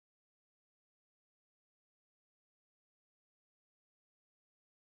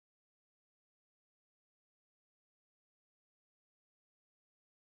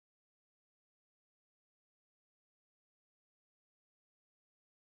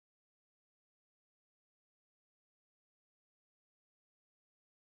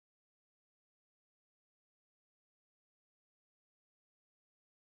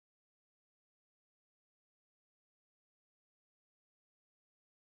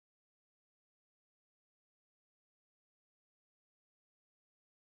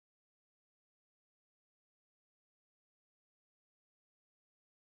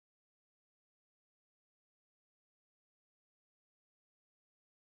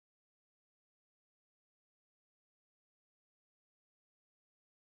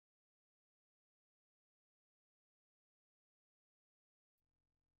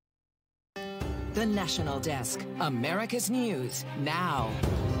The National Desk, America's News, now.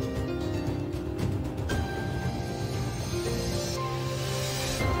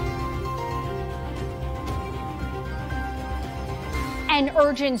 An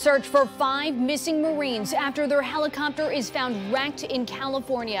urgent search for 5 missing Marines after their helicopter is found wrecked in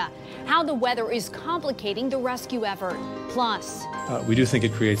California. How the weather is complicating the rescue effort. Plus, we do think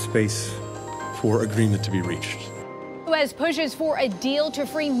it creates space for agreement to be reached. U.S. pushes for a deal to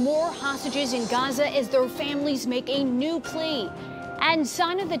free more hostages in Gaza as their families make a new plea. And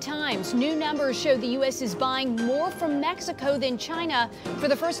sign of the times, new numbers show the U.S. is buying more from Mexico than China for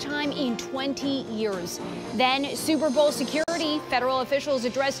the first time in 20 years. Then Super Bowl security, federal officials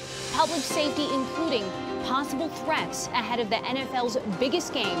address public safety, including possible threats ahead of the NFL's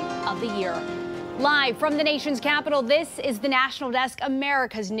biggest game of the year. Live from the nation's capital, this is the National Desk,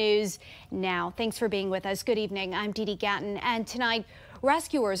 America's News Now. Thanks for being with us. Good evening. I'm Dee Dee Gatton, and tonight,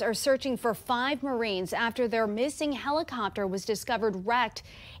 rescuers are searching for 5 Marines after their missing helicopter was discovered wrecked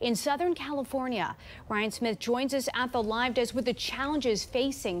in Southern California. Ryan Smith joins us at the live desk with the challenges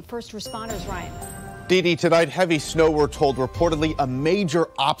facing first responders. Ryan. Dee Dee, tonight heavy snow, we're told, reportedly a major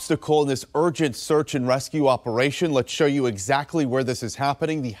obstacle in this urgent search and rescue operation. Let's show you exactly where this is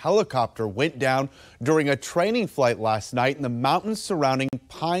happening. The helicopter went down during a training flight last night in the mountains surrounding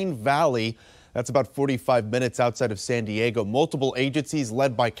Pine Valley. That's about 45 minutes outside of San Diego. Multiple agencies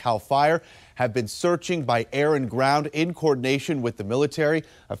led by CAL FIRE have been searching by air and ground in coordination with the military.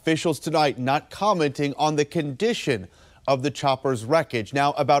 Officials tonight not commenting on the condition of the chopper's wreckage.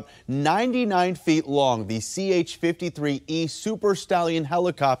 Now, about 99 feet long, the CH-53E Super Stallion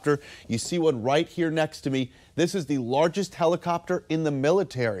helicopter. You see one right here next to me. This is the largest helicopter in the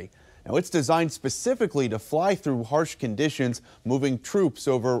military. Now, it's designed specifically to fly through harsh conditions, moving troops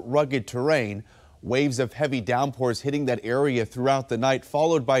over rugged terrain. Waves of heavy downpours hitting that area throughout the night,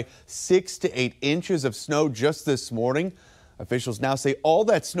 followed by 6 to 8 inches of snow just this morning. Officials now say all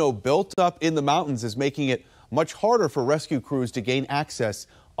that snow built up in the mountains is making it much harder for rescue crews to gain access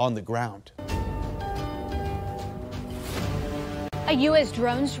on the ground. A U.S.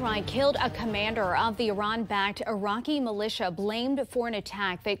 drone strike killed a commander of the Iran-backed Iraqi militia blamed for an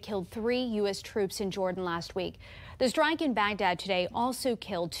attack that killed 3 U.S. troops in Jordan last week. The strike in Baghdad today also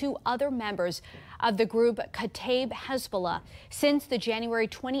killed 2 other members of the group Kataib Hezbollah. Since the January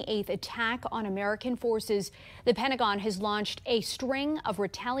 28th attack on American forces, the Pentagon has launched a string of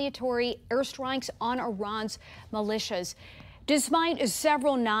retaliatory airstrikes on Iran's militias. Despite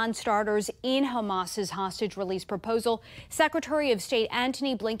several non-starters in Hamas's hostage release proposal, Secretary of State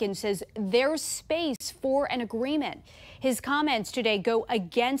Antony Blinken says there's space for an agreement. His comments today go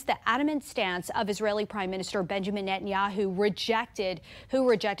against the adamant stance of Israeli Prime Minister Benjamin Netanyahu, who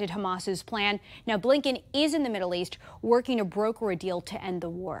rejected Hamas's plan. Now, Blinken is in the Middle East working to broker a deal to end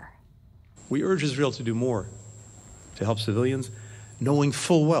the war. We urge Israel to do more to help civilians, knowing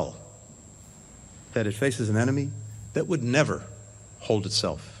full well that it faces an enemy that would never hold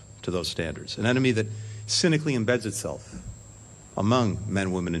itself to those standards, an enemy that cynically embeds itself among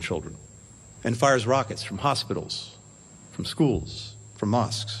men, women, and children, and fires rockets from hospitals, from schools, from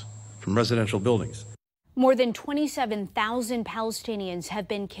mosques, from residential buildings. More than 27,000 Palestinians have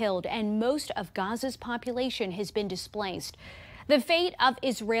been killed, and most of Gaza's population has been displaced. The fate of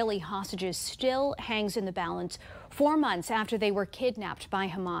Israeli hostages still hangs in the balance 4 months after they were kidnapped by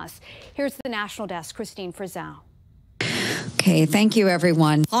Hamas. Here's the National Desk, Christine Frizzell. Okay, thank you,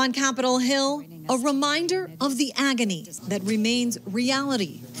 everyone. On Capitol Hill, a reminder of the agony that remains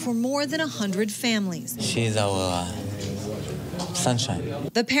reality for more than 100 families. She's our sunshine.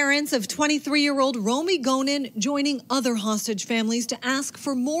 The parents of 23-year-old Romy Gonen joining other hostage families to ask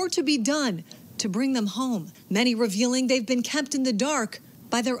for more to be done to bring them home. Many revealing they've been kept in the dark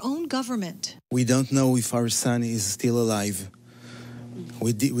by their own government. We don't know if our son is still alive.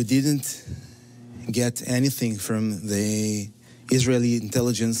 We didn't get anything from the Israeli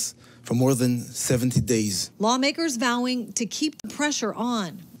intelligence for more than 70 days. Lawmakers vowing to keep the pressure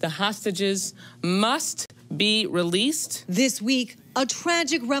on. The hostages must be released. This week, a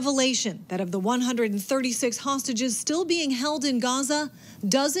tragic revelation that of the 136 hostages still being held in Gaza,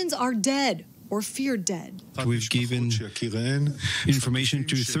 dozens are dead or feared dead. We've given information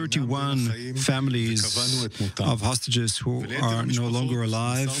to 31 families of hostages who are no longer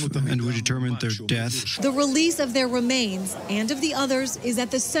alive, and we determined their death. The release of their remains and of the others is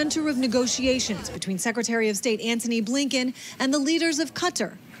at the center of negotiations between Secretary of State Antony Blinken and the leaders of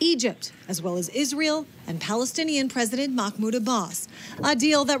Qatar, Egypt, as well as Israel and Palestinian President Mahmoud Abbas. A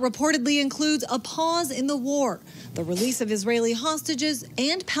deal that reportedly includes a pause in the war, the release of Israeli hostages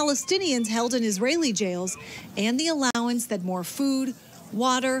and Palestinians held in Israeli jails, and the allowance that more food,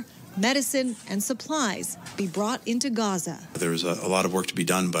 water, medicine, and supplies be brought into Gaza. There's a lot of work to be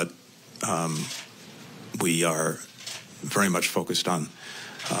done, but we are very much focused on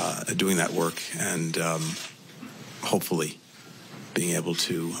doing that work and hopefully being able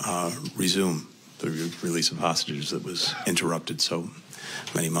to resume the release of hostages that was interrupted so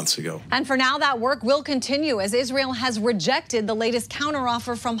many months ago. And for now, that work will continue as Israel has rejected the latest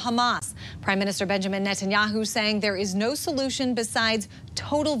counteroffer from Hamas. Prime Minister Benjamin Netanyahu saying there is no solution besides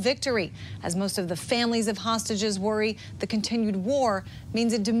total victory, as most of the families of hostages worry the continued war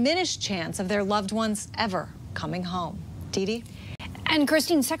means a diminished chance of their loved ones ever coming home. Didi? And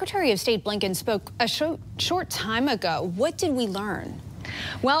Christine, Secretary of State Blinken spoke a short time ago. What did we learn?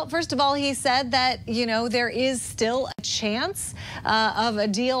 Well, first of all, he said that, there is still a chance of a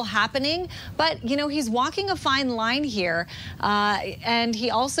deal happening. But, he's walking a fine line here. And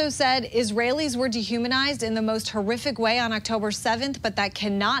he also said Israelis were dehumanized in the most horrific way on October 7th, but that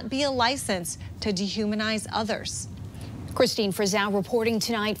cannot be a license to dehumanize others. Christine Frizzell reporting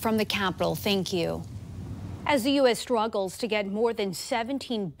tonight from the Capitol. Thank you. As the U.S. struggles to get more than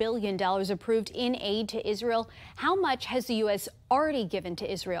 $17 billion approved in aid to Israel, how much has the U.S. already given to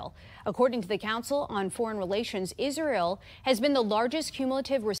Israel? According to the Council on Foreign Relations, Israel has been the largest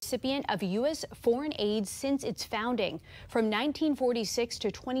cumulative recipient of U.S. foreign aid since its founding. From 1946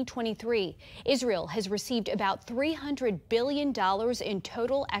 to 2023, Israel has received about $300 billion in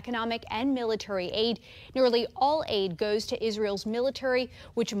total economic and military aid. Nearly all aid goes to Israel's military,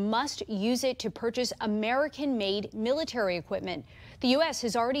 which must use it to purchase American-made military equipment. The U.S.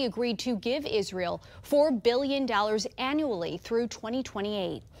 has already agreed to give Israel $4 billion annually through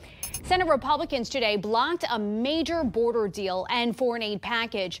 2028. Senate Republicans today blocked a major border deal and foreign aid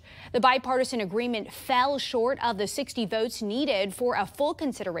package. The bipartisan agreement fell short of the 60 votes needed for a full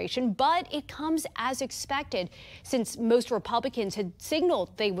consideration, but it comes as expected since most Republicans had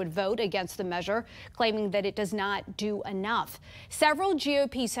signaled they would vote against the measure, claiming that it does not do enough. Several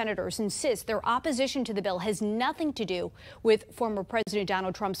GOP senators insist their opposition to the bill has nothing to do with former President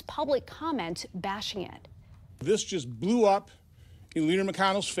Donald Trump's public comments bashing it. This just blew up in Leader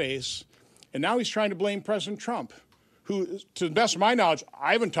McConnell's face, and now he's trying to blame President Trump, who, to the best of my knowledge,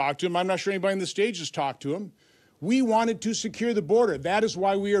 I haven't talked to him. I'm not sure anybody on the stage has talked to him. We wanted to secure the border. That is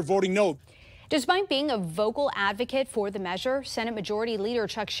why we are voting no. Despite being a vocal advocate for the measure, Senate Majority Leader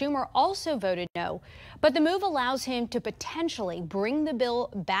Chuck Schumer also voted no. But the move allows him to potentially bring the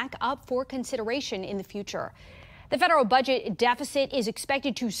bill back up for consideration in the future. The federal budget deficit is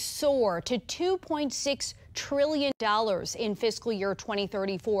expected to soar to $2.6 trillion in fiscal year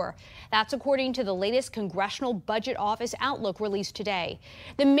 2034. That's according to the latest Congressional Budget Office outlook released today.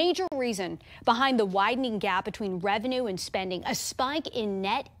 The major reason behind the widening gap between revenue and spending, a spike in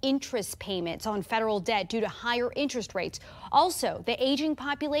net interest payments on federal debt due to higher interest rates. Also, the aging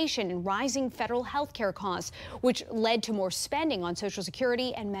population and rising federal health care costs, which led to more spending on Social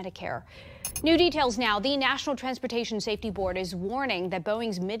Security and Medicare. New details now. The National Transportation Safety Board is warning that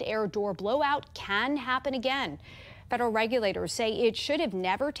Boeing's mid-air door blowout can happen again. Federal regulators say it should have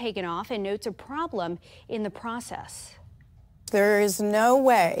never taken off and notes a problem in the process. There is no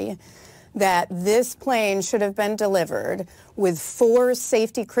way that this plane should have been delivered with 4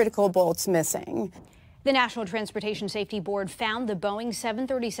 safety-critical bolts missing. The National Transportation Safety Board found the Boeing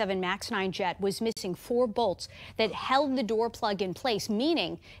 737 MAX 9 jet was missing 4 bolts that held the door plug in place,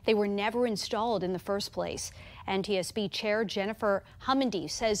 meaning they were never installed in the first place. NTSB Chair Jennifer Hummendy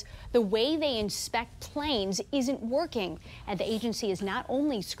says the way they inspect planes isn't working, and the agency is not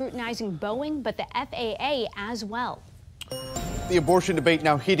only scrutinizing Boeing, but the FAA as well. The abortion debate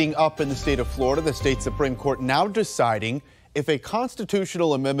now heating up in the state of Florida. The state Supreme Court now deciding if a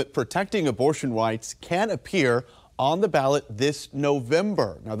constitutional amendment protecting abortion rights can appear on the ballot this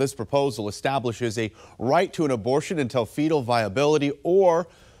November. Now, this proposal establishes a right to an abortion until fetal viability or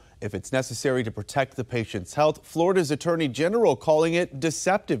if it's necessary to protect the patient's health. Florida's Attorney General calling it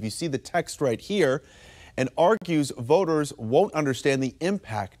deceptive. You see the text right here, and argues voters won't understand the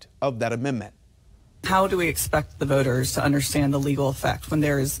impact of that amendment. How do we expect the voters to understand the legal effect when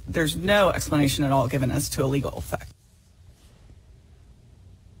there's no explanation at all given as to a legal effect?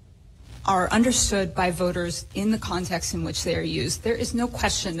 Are understood by voters in the context in which they are used. There is no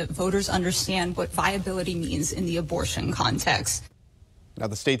question that voters understand what viability means in the abortion context. Now,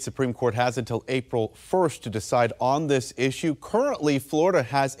 the state Supreme Court has until April 1st to decide on this issue. Currently, Florida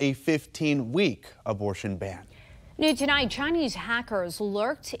has a 15-week abortion ban. New tonight, Chinese hackers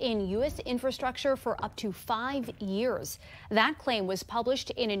lurked in U.S. infrastructure for up to 5 years. That claim was published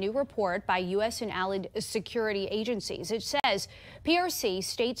in a new report by U.S. and allied security agencies. It says PRC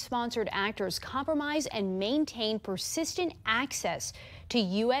state-sponsored actors compromise and maintain persistent access to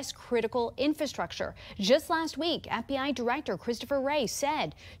U.S. critical infrastructure. Just last week, FBI Director Christopher Wray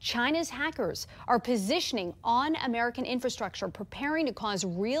said China's hackers are positioning on American infrastructure, preparing to cause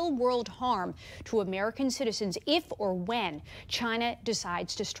real-world harm to American citizens if or when China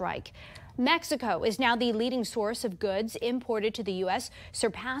decides to strike. Mexico is now the leading source of goods imported to the U.S.,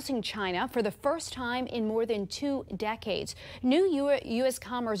 surpassing China for the first time in more than 2 decades. New U.S.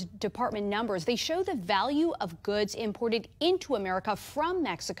 Commerce Department numbers, they show the value of goods imported into America from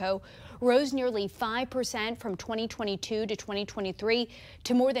Mexico rose nearly 5% from 2022 to 2023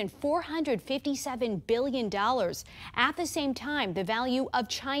 to more than $457 billion. At the same time, the value of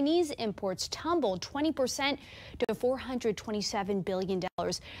Chinese imports tumbled 20% to $427 billion.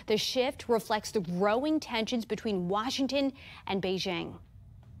 The shift reflects the growing tensions between Washington and Beijing.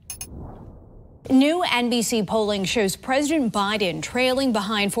 New NBC polling shows President Biden trailing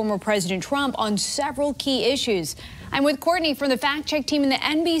behind former President Trump on several key issues. I'm with Courtney from the Fact Check team in the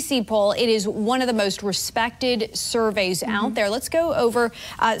NBC poll. It is one of the most respected surveys out there. Let's go over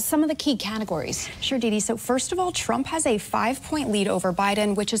some of the key categories. Sure, Dee Dee. So first of all, Trump has a 5-point lead over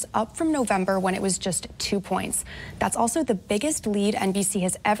Biden, which is up from November when it was just 2 points. That's also the biggest lead NBC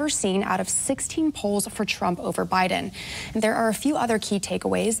has ever seen out of 16 polls for Trump over Biden. And there are a few other key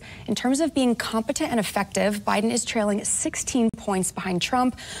takeaways. In terms of being competent and effective, Biden is trailing 16 points behind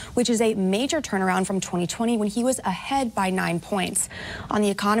Trump, which is a major turnaround from 2020 when he was ahead by 9 points. On the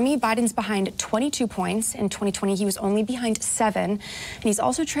economy, Biden's behind 22 points. In 2020, he was only behind 7. And he's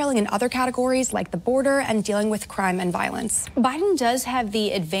also trailing in other categories like the border and dealing with crime and violence. Biden does have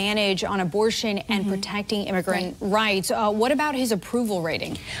the advantage on abortion and protecting immigrant rights. What about his approval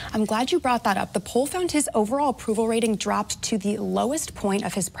rating? I'm glad you brought that up. The poll found his overall approval rating dropped to the lowest point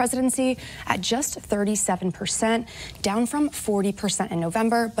of his presidency at just 37%, down from 40% in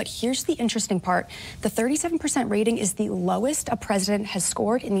November. But here's the interesting part. The 37% rating is the lowest a president has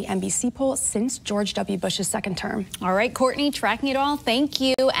scored in the NBC poll since George W. Bush's second term. All right, Courtney, tracking it all. Thank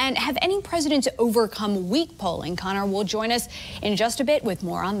you. And have any presidents overcome weak polling? Connor will join us in just a bit with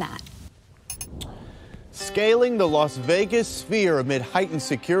more on that. Scaling the Las Vegas sphere amid heightened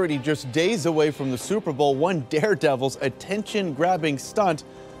security just days away from the Super Bowl, one daredevil's attention-grabbing stunt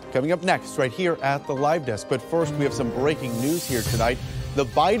coming up next right here at the Live Desk. But first, we have some breaking news here tonight. The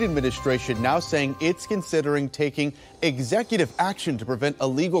Biden administration now saying it's considering taking executive action to prevent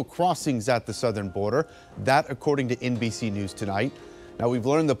illegal crossings at the southern border. That, according to NBC News tonight. Now, we've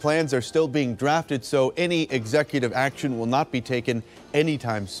learned the plans are still being drafted, so any executive action will not be taken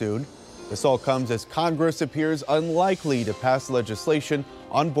anytime soon. This all comes as Congress appears unlikely to pass legislation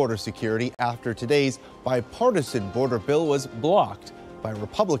on border security after today's bipartisan border bill was blocked by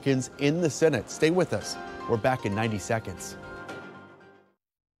Republicans in the Senate. Stay with us. We're back in 90 seconds.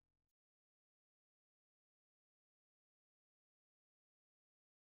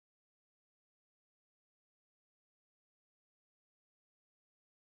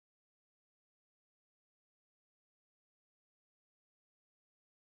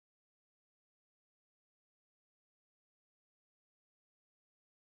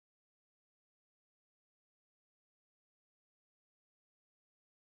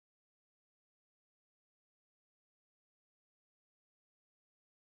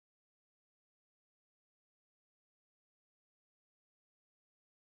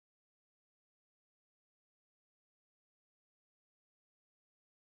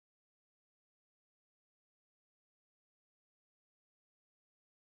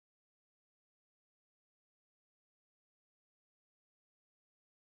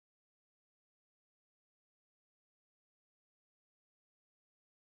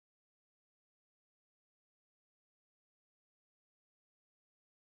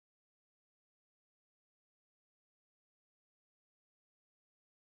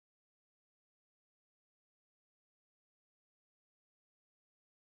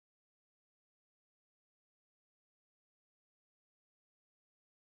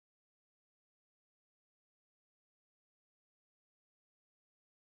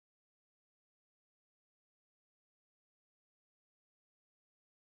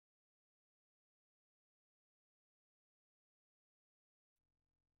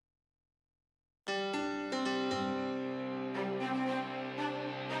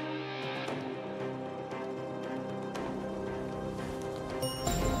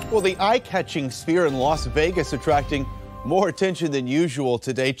 Well, the eye-catching sphere in Las Vegas attracting more attention than usual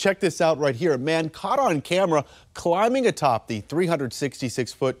today. Check this out right here. A man caught on camera climbing atop the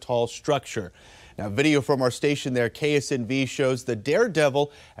 366-foot tall structure. Now, video from our station there, KSNV, shows the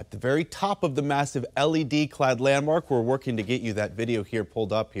daredevil at the very top of the massive LED-clad landmark. We're working to get you that video here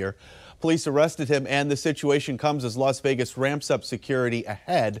pulled up here. Police arrested him, and the situation comes as Las Vegas ramps up security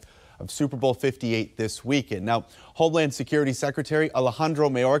ahead of Super Bowl 58 this weekend. Now, Homeland Security Secretary Alejandro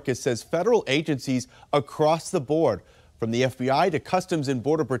Mayorkas says federal agencies across the board, from the FBI to Customs and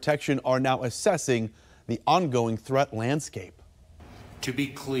Border Protection, are now assessing the ongoing threat landscape. To be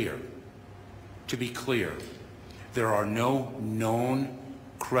clear, there are no known,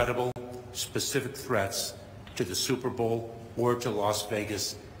 credible, specific threats to the Super Bowl or to Las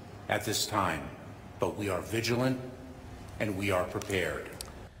Vegas at this time, but we are vigilant and we are prepared.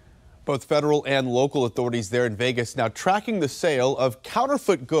 Both federal and local authorities there in Vegas now tracking the sale of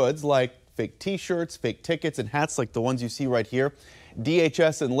counterfeit goods like fake T-shirts, fake tickets, and hats like the ones you see right here.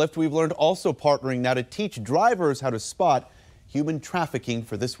 DHS and Lyft, we've learned, also partnering now to teach drivers how to spot human trafficking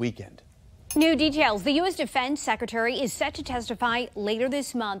for this weekend. New details. The U.S. Defense Secretary is set to testify later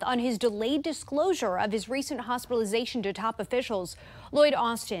this month on his delayed disclosure of his recent hospitalization to top officials. Lloyd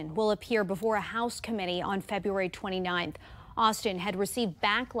Austin will appear before a House committee on February 29th. Austin had received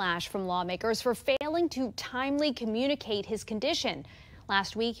backlash from lawmakers for failing to timely communicate his condition.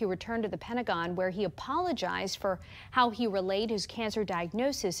 Last week, he returned to the Pentagon, where he apologized for how he relayed his cancer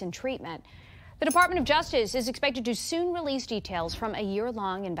diagnosis and treatment. The Department of Justice is expected to soon release details from a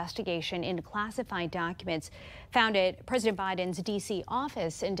year-long investigation into classified documents found at President Biden's D.C.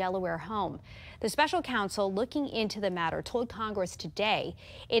 office and Delaware home. The special counsel looking into the matter told Congress today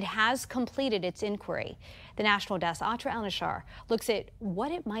it has completed its inquiry. The National Desk, Atra El-Nashar, looks at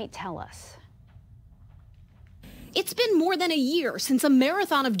what it might tell us. It's been more than a year since a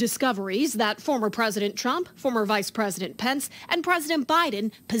marathon of discoveries that former President Trump, former Vice President Pence, and President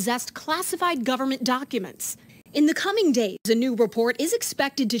Biden possessed classified government documents. In the coming days, a new report is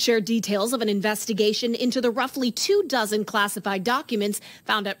expected to share details of an investigation into the roughly 24 classified documents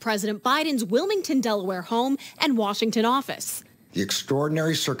found at President Biden's Wilmington, Delaware home and Washington office. The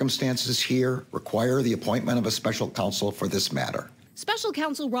extraordinary circumstances here require the appointment of a special counsel for this matter. Special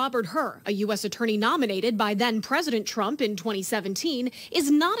counsel Robert Hur, a U.S. attorney nominated by then-President Trump in 2017,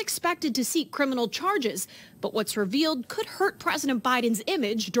 is not expected to seek criminal charges, but what's revealed could hurt President Biden's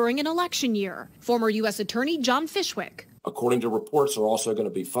image during an election year. Former U.S. Attorney John Fishwick. According to reports, there are also going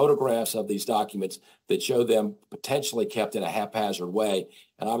to be photographs of these documents that show them potentially kept in a haphazard way.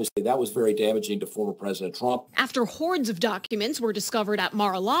 And obviously, that was very damaging to former President Trump. After hordes of documents were discovered at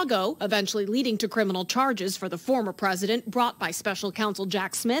Mar-a-Lago, eventually leading to criminal charges for the former president brought by special counsel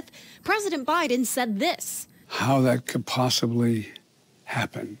Jack Smith, President Biden said this. How that could possibly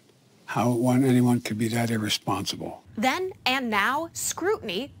happen. How anyone could be that irresponsible. Then and now,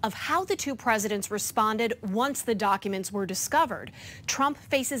 scrutiny of how the two presidents responded once the documents were discovered. Trump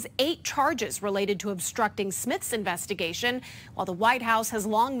faces 8 charges related to obstructing Smith's investigation, while the White House has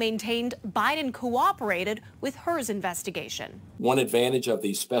long maintained Biden cooperated with Hur's investigation. One advantage of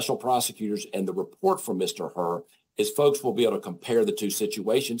these special prosecutors and the report from Mr. Hur is folks will be able to compare the two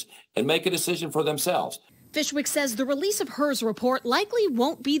situations and make a decision for themselves. Fishwick says the release of Hur's report likely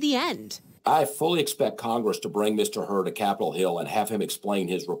won't be the end. I fully expect Congress to bring Mr. Hur to Capitol Hill and have him explain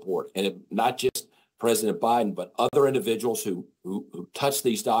his report. And not just President Biden, but other individuals who touched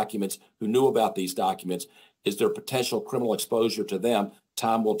these documents, who knew about these documents. Is there potential criminal exposure to them?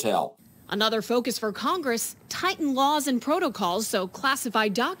 Time will tell. Another focus for Congress, tighten laws and protocols so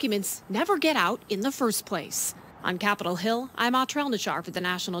classified documents never get out in the first place. On Capitol Hill, I'm Atra El-Nashar for the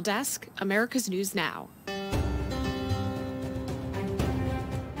National Desk, America's News Now.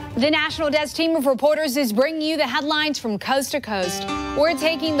 The National Desk team of reporters is bringing you the headlines from coast to coast. We're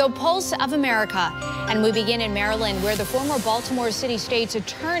taking the pulse of America. And we begin in Maryland, where the former Baltimore City State's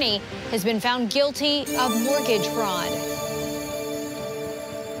attorney has been found guilty of mortgage fraud.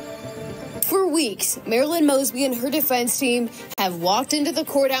 For weeks, Marilyn Mosby and her defense team have walked into the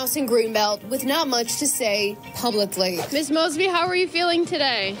courthouse in Greenbelt with not much to say publicly. Ms. Mosby, how are you feeling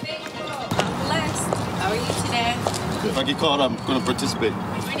today? I'm blessed. How are you today? If I get caught, I'm going to participate.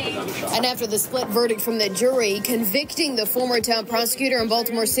 And after the split verdict from the jury convicting the former town prosecutor in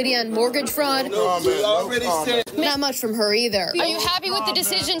Baltimore City on mortgage fraud, not much from her either. Are you happy with the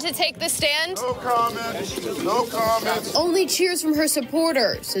decision to take the stand? No comment. No comment. Only cheers from her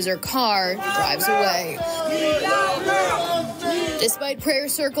supporters as her car drives away. Despite prayer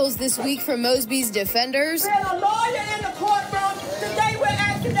circles this week from Mosby's defenders, there's a lawyer in the courtroom. Today we're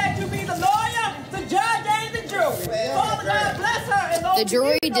asking that you be the lawyer, the judge, and the jury. Father God bless her. The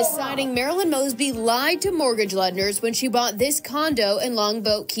jury deciding Marilyn Mosby lied to mortgage lenders when she bought this condo in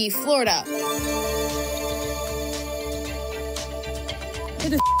Longboat Key, Florida.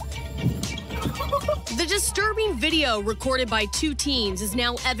 The disturbing video recorded by two teens is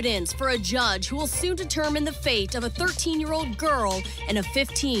now evidence for a judge who will soon determine the fate of a 13-year-old girl and a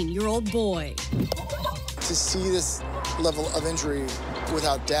 15-year-old boy. To see this level of injury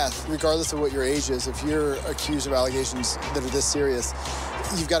without death, regardless of what your age is, if you're accused of allegations that are this serious,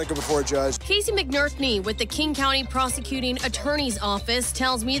 you've got to go before a judge. Casey McNerthney with the King County Prosecuting Attorney's Office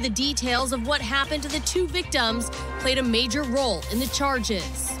tells me the details of what happened to the two victims played a major role in the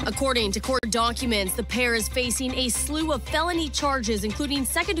charges. According to court documents, the pair is facing a slew of felony charges, including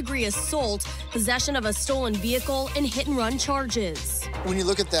second-degree assault, possession of a stolen vehicle, and hit-and-run charges. When you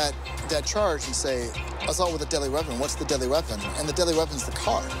look at that charge and say, assault with a deadly weapon, what's the deadly weapon? And the deadly weapon's the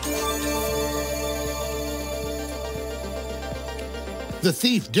car. The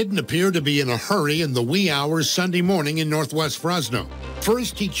thief didn't appear to be in a hurry in the wee hours Sunday morning in Northwest Fresno.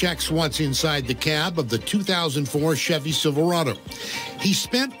 First, he checks what's inside the cab of the 2004 Chevy Silverado. He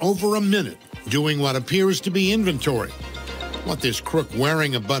spent over a minute doing what appears to be inventory. What this crook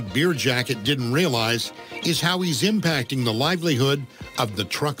wearing a Bud beer jacket didn't realize is how he's impacting the livelihood of the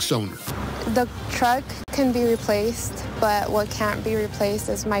truck's owner. The truck can be replaced, but what can't be replaced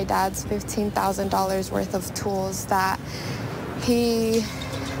is my dad's $15,000 worth of tools that he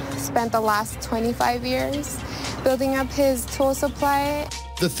spent the last 25 years building up his tool supply.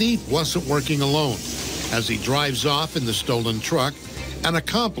 The thief wasn't working alone. As he drives off in the stolen truck, an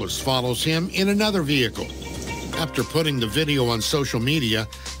accomplice follows him in another vehicle. After putting the video on social media,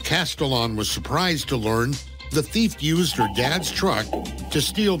 Castellon was surprised to learn the thief used her dad's truck to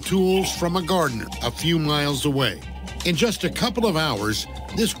steal tools from a gardener a few miles away. In just a couple of hours,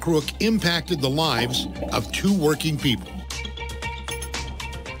 this crook impacted the lives of two working people.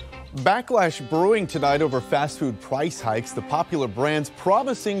 Backlash brewing tonight over fast food price hikes, the popular brands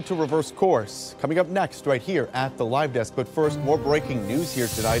promising to reverse course. Coming up next right here at the Live Desk. But first, more breaking news here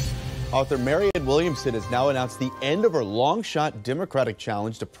tonight. Author Marianne Williamson has now announced the end of her long-shot Democratic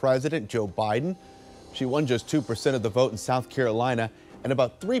challenge to President Joe Biden. She won just 2% of the vote in South Carolina and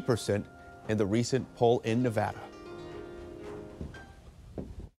about 3% in the recent poll in Nevada.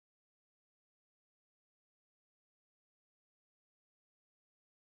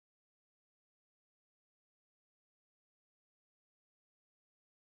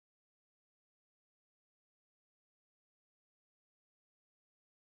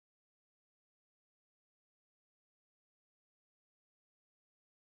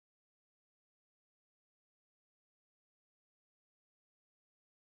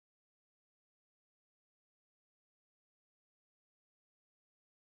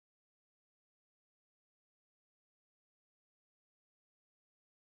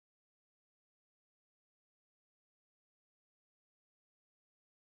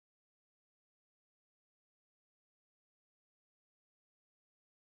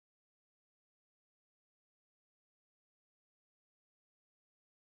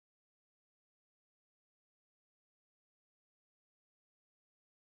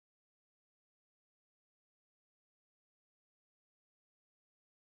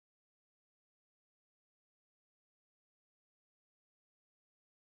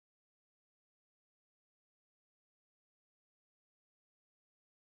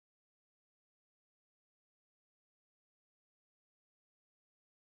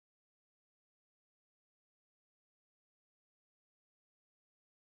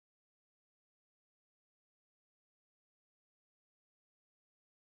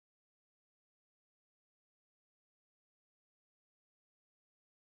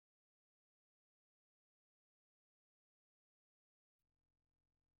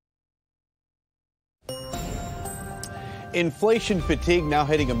 Inflation fatigue now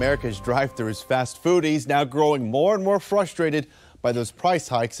hitting America's drive-thrus. Fast foodies now growing more and more frustrated by those price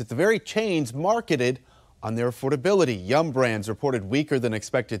hikes at the very chains marketed on their affordability. Yum Brands reported weaker than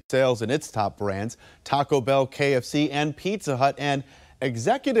expected sales in its top brands, Taco Bell, KFC, and Pizza Hut, and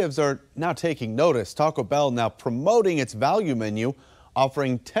executives are now taking notice. Taco Bell now promoting its value menu,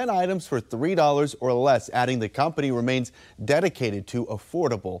 offering 10 items for $3 or less, adding the company remains dedicated to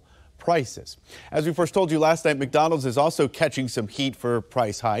affordable prices. As we first told you last night, McDonald's is also catching some heat for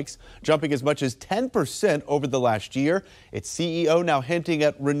price hikes, jumping as much as 10% over the last year. Its CEO now hinting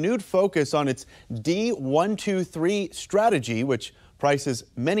at renewed focus on its D123 strategy, which prices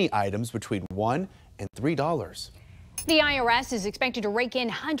many items between $1 and $3. The IRS is expected to rake in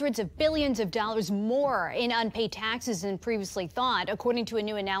hundreds of billions of dollars more in unpaid taxes than previously thought, according to a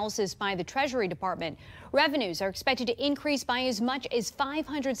new analysis by the Treasury Department. Revenues are expected to increase by as much as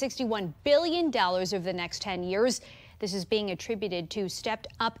 $561 billion over the next 10 years. This is being attributed to stepped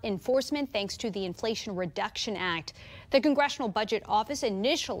up enforcement thanks to the Inflation Reduction Act. The Congressional Budget Office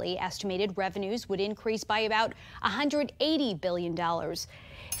initially estimated revenues would increase by about $180 billion.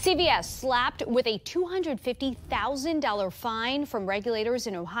 CVS slapped with a $250,000 fine from regulators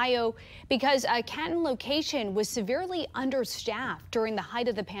in Ohio because a Canton location was severely understaffed during the height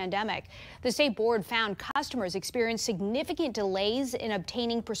of the pandemic. The state board found customers experienced significant delays in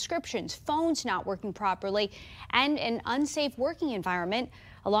obtaining prescriptions, phones not working properly, and an unsafe working environment.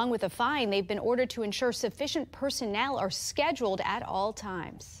 Along with a fine, they've been ordered to ensure sufficient personnel are scheduled at all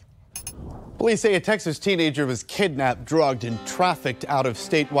times. Police say a Texas teenager was kidnapped, drugged, and trafficked out of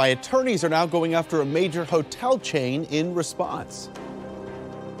state. Why attorneys are now going after a major hotel chain in response.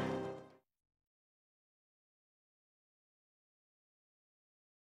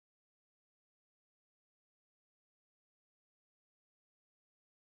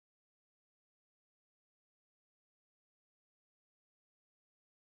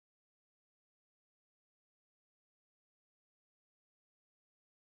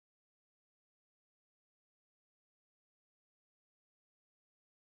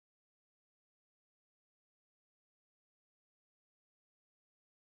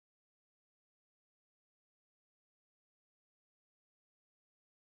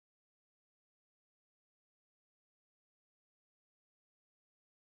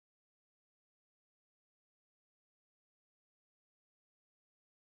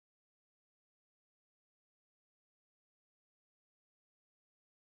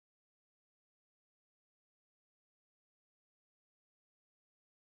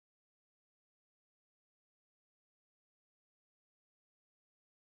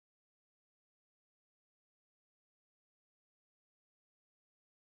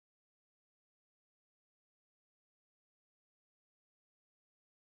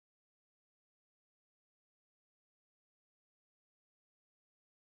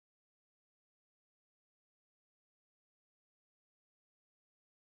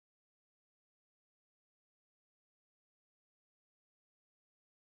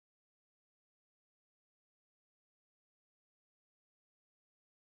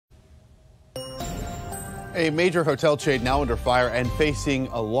 A major hotel chain now under fire and facing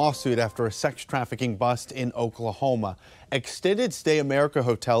a lawsuit after a sex trafficking bust in Oklahoma. Extended Stay America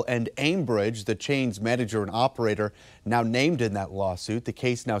Hotel and Aimbridge, the chain's manager and operator, now named in that lawsuit. The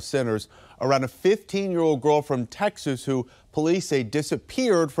case now centers around a 15-year-old girl from Texas who police say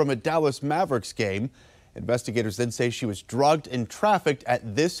disappeared from a Dallas Mavericks game. Investigators then say she was drugged and trafficked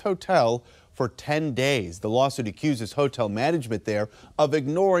at this hotel for 10 days. The lawsuit accuses hotel management there of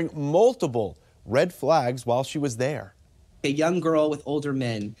ignoring multiple red flags while she was there. A young girl with older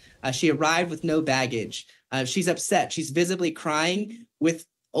men. She arrived with no baggage. She's upset. She's visibly crying with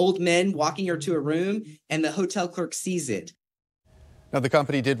old men walking her to a room, and the hotel clerk sees it. Now, the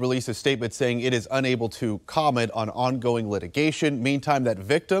company did release a statement saying it is unable to comment on ongoing litigation. Meantime, that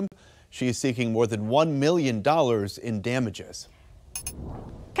victim, she is seeking more than $1 million in damages.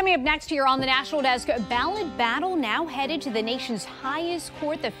 Coming up next here on the National Desk, ballot battle now headed to the nation's highest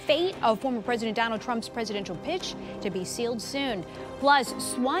court. The fate of former President Donald Trump's presidential pitch to be sealed soon. Plus,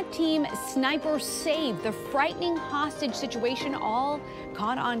 SWAT team sniper saved the frightening hostage situation, all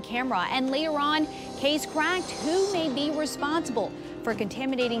caught on camera. And later on, case cracked, who may be responsible for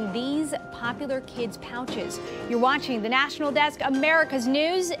contaminating these popular kids' pouches. You're watching the National Desk, America's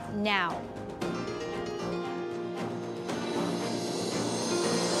News Now.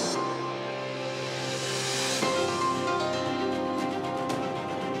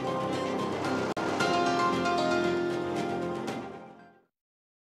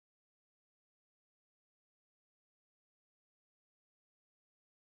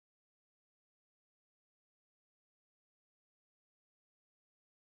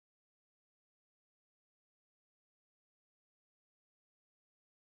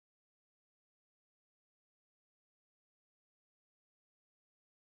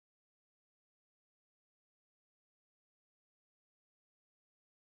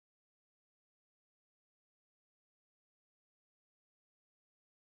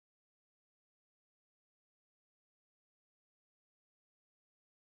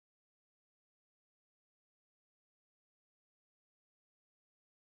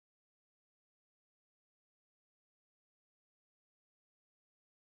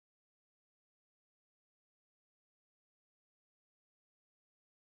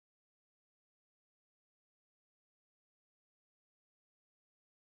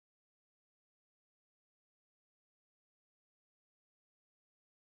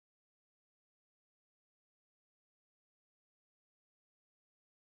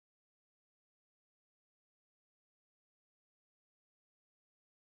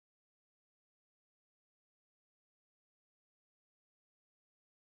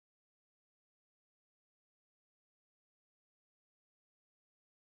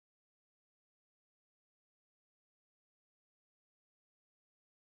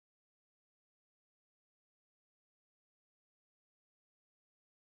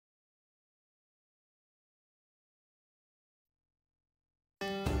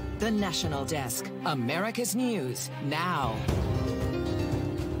 The National Desk, America's News, now.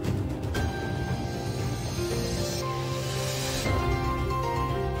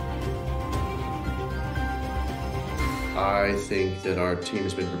 I think that our team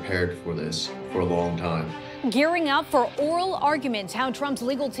has been prepared for this for a long time. Gearing up for oral arguments, how Trump's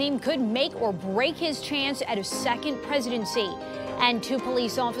legal team could make or break his chance at a second presidency. And 2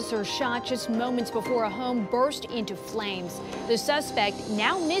 police officers shot just moments before a home burst into flames. The suspect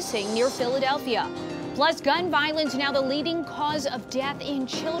now missing near Philadelphia. Plus, gun violence now the leading cause of death in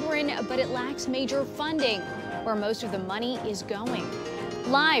children, but it lacks major funding, where most of the money is going.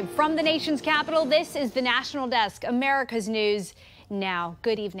 Live from the nation's capital, this is the National Desk, America's News Now.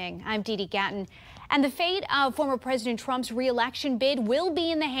 Good evening. I'm Dee Dee Gatton. And the fate of former President Trump's re-election bid will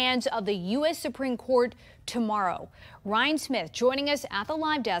be in the hands of the U.S. Supreme Court tomorrow. Ryan Smith joining us at the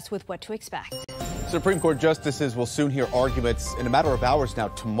live desk with what to expect. Supreme Court justices will soon hear arguments in a matter of hours now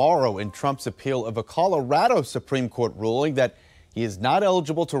tomorrow in Trump's appeal of a Colorado Supreme Court ruling that he is not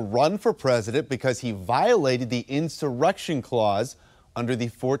eligible to run for president because he violated the insurrection clause under the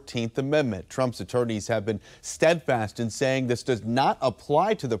 14th Amendment. Trump's attorneys have been steadfast in saying this does not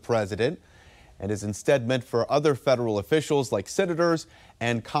apply to the president and is instead meant for other federal officials like senators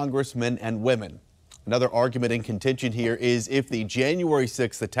and congressmen and women. Another argument in contention here is if the January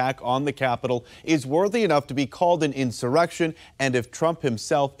 6th attack on the Capitol is worthy enough to be called an insurrection and if Trump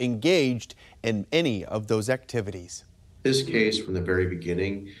himself engaged in any of those activities. This case from the very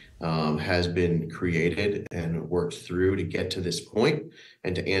beginning has been created and worked through to get to this point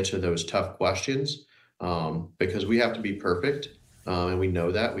and to answer those tough questions because we have to be perfect and we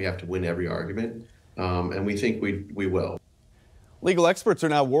know that. We have to win every argument and we think we will. Legal experts are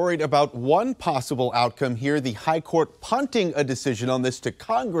now worried about one possible outcome here, the High Court punting a decision on this to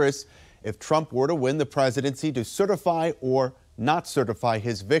Congress if Trump were to win the presidency to certify or not certify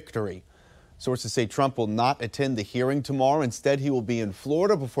his victory. Sources say Trump will not attend the hearing tomorrow. Instead, he will be in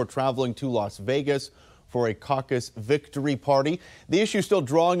Florida before traveling to Las Vegas for a caucus victory party. The issue still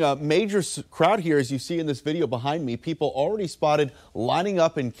drawing a major crowd here, as you see in this video behind me. People already spotted lining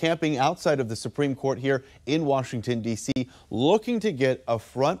up and camping outside of the Supreme Court here in Washington, D.C., looking to get a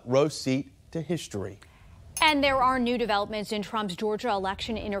front row seat to history. And there are new developments in Trump's Georgia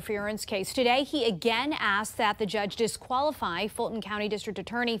election interference case. Today, he again asked that the judge disqualify Fulton County District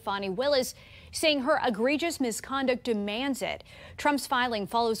Attorney Fani Willis, saying her egregious misconduct demands it. Trump's filing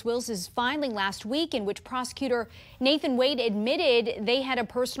follows Willis's filing last week in which prosecutor Nathan Wade admitted they had a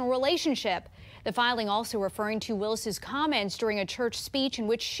personal relationship. The filing also referring to Willis's comments during a church speech in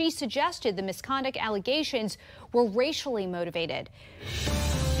which she suggested the misconduct allegations were racially motivated.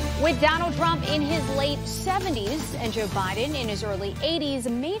 With Donald Trump in his late 70s and Joe Biden in his early 80s, a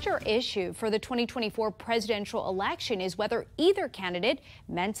major issue for the 2024 presidential election is whether either candidate,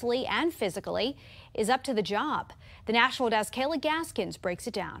 mentally and physically, is up to the job. The National Desk, Kayla Gaskins, breaks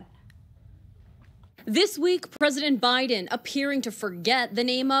it down. This week, President Biden appearing to forget the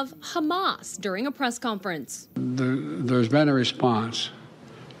name of Hamas during a press conference. There's been a response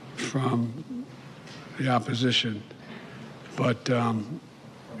from the opposition, but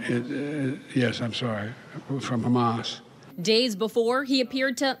yes, I'm sorry, from Hamas. Days before, he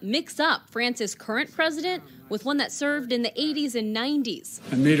appeared to mix up France's current president with one that served in the 80s and 90s.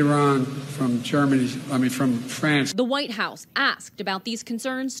 And Mitterrand from France. The White House asked about these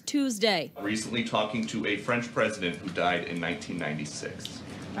concerns Tuesday. Recently talking to a French president who died in 1996.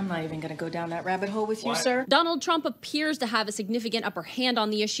 I'm not even going to go down that rabbit hole with you, sir. Donald Trump appears to have a significant upper hand on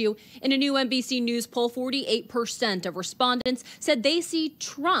the issue. In a new NBC News poll, 48% of respondents said they see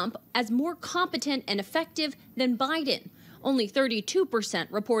Trump as more competent and effective than Biden. Only 32%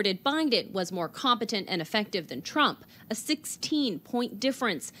 reported Biden was more competent and effective than Trump, a 16-point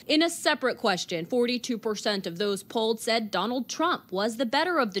difference. In a separate question, 42% of those polled said Donald Trump was the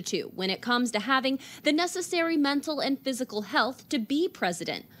better of the two when it comes to having the necessary mental and physical health to be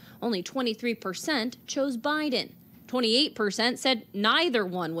president. Only 23% chose Biden. 28% said neither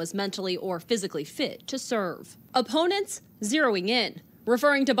one was mentally or physically fit to serve. Opponents zeroing in.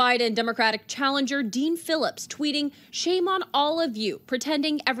 Referring to Biden, Democratic challenger Dean Phillips tweeting, "Shame on all of you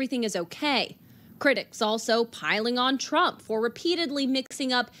pretending everything is okay." Critics also piling on Trump for repeatedly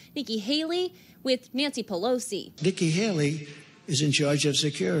mixing up Nikki Haley with Nancy Pelosi. Nikki Haley is in charge of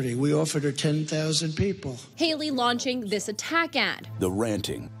security. We offered her 10,000 people. Haley launching this attack ad. The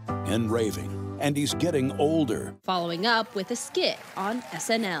ranting and raving, and he's getting older. Following up with a skit on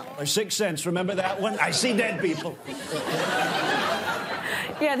SNL. Or 6 cents, remember that one? I see dead people.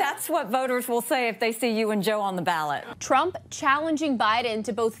 Yeah, that's what voters will say if they see you and Joe on the ballot. Trump challenging Biden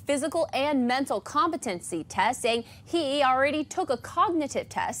to both physical and mental competency tests, saying he already took a cognitive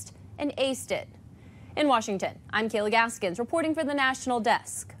test and aced it. In Washington, I'm Kayla Gaskins reporting for the National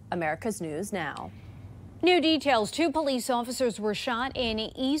Desk, America's News Now. New details. 2 police officers were shot in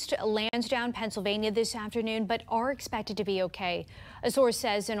East Lansdowne, Pennsylvania this afternoon, but are expected to be okay. A source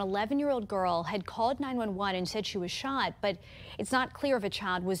says an 11-year-old girl had called 911 and said she was shot, but it's not clear if a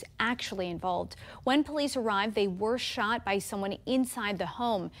child was actually involved. When police arrived, they were shot by someone inside the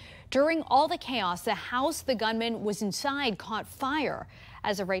home. During all the chaos, the house the gunman was inside caught fire.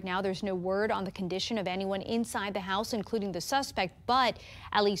 As of right now, there's no word on the condition of anyone inside the house, including the suspect, but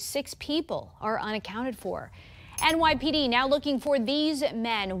at least 6 people are unaccounted for. NYPD now looking for these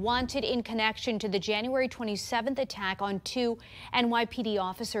men wanted in connection to the January 27th attack on 2 NYPD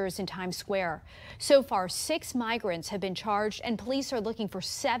officers in Times Square. So far, 6 migrants have been charged, and police are looking for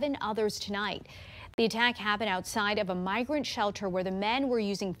 7 others tonight. The attack happened outside of a migrant shelter where the men were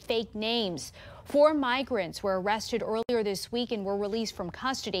using fake names. 4 migrants were arrested earlier this week and were released from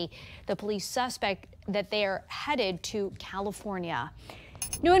custody. The police suspect that they are headed to California.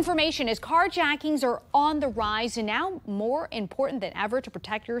 New information as carjackings are on the rise, and now more important than ever to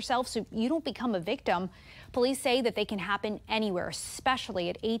protect yourself so you don't become a victim. Police say that they can happen anywhere, especially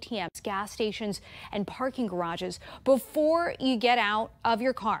at ATMs, gas stations, and parking garages. Before you get out of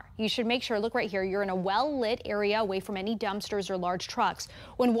your car, you should make sure, look right here, you're in a well-lit area away from any dumpsters or large trucks.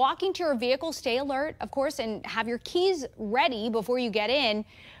 When walking to your vehicle, stay alert, of course, and have your keys ready before you get in.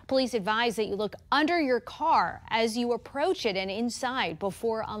 Police advise that you look under your car as you approach it and inside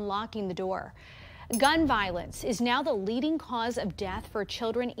before unlocking the door. Gun violence is now the leading cause of death for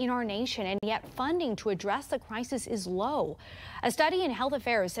children in our nation, and yet funding to address the crisis is low. A study in Health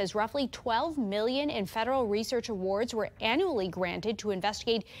Affairs says roughly $12 million in federal research awards were annually granted to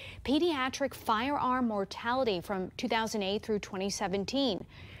investigate pediatric firearm mortality from 2008 through 2017.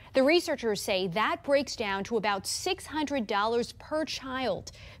 The researchers say that breaks down to about $600 per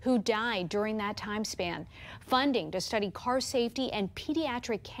child who died during that time span. Funding to study car safety and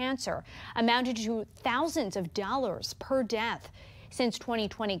pediatric cancer amounted to thousands of dollars per death. Since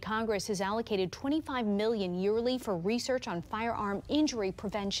 2020, Congress has allocated $25 million yearly for research on firearm injury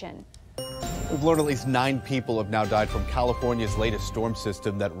prevention. We've learned at least 9 people have now died from California's latest storm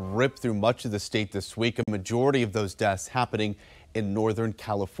system that ripped through much of the state this week. A majority of those deaths happening in Northern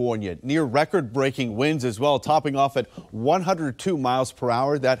California. Near record-breaking winds as well, topping off at 102 miles per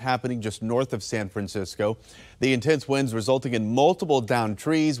hour. That happening just north of San Francisco. The intense winds resulting in multiple downed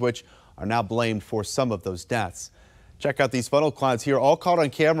trees, which are now blamed for some of those deaths. Check out these funnel clouds here, all caught on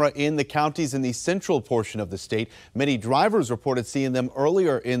camera in the counties in the central portion of the state. Many drivers reported seeing them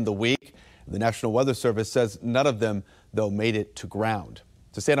earlier in the week. The National Weather Service says none of them, though, made it to ground.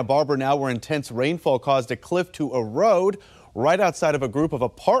 To Santa Barbara now, where intense rainfall caused a cliff to erode right outside of a group of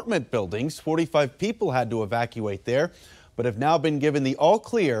apartment buildings. 45 people had to evacuate there, but have now been given the all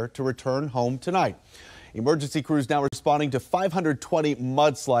clear to return home tonight. Emergency crews now responding to 520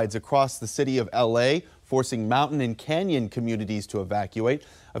 mudslides across the city of L.A., forcing mountain and canyon communities to evacuate.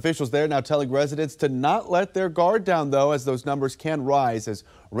 Officials there now telling residents to not let their guard down, though, as those numbers can rise as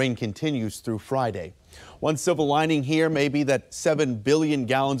rain continues through Friday. One silver lining here may be that 7 billion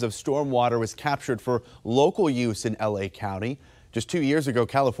gallons of stormwater was captured for local use in L.A. County. Just 2 years ago,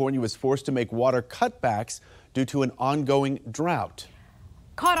 California was forced to make water cutbacks due to an ongoing drought.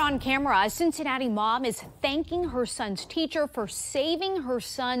 Caught on camera, a Cincinnati mom is thanking her son's teacher for saving her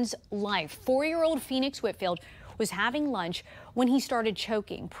son's life. 4-year-old Phoenix Whitfield was having lunch when he started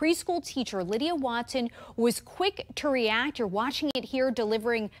choking. Preschool teacher Lydia Watson was quick to react. You're watching it here,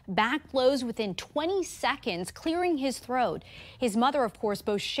 delivering back blows within 20 seconds, clearing his throat. His mother, of course,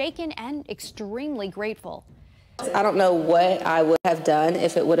 both shaken and extremely grateful. I don't know what I would have done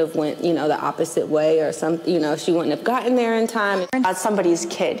if it would have went, the opposite way or some, she wouldn't have gotten there in time. As somebody's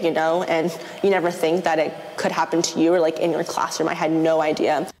kid, and you never think that it could happen to you or like in your classroom. I had no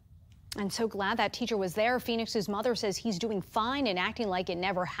idea. And so glad that teacher was there. Phoenix's mother says he's doing fine and acting like it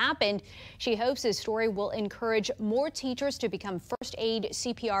never happened. She hopes his story will encourage more teachers to become first aid,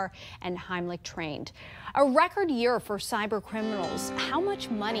 CPR, and Heimlich trained. A record year for cyber criminals. How much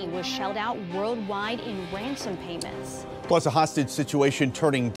money was shelled out worldwide in ransom payments? Plus, a hostage situation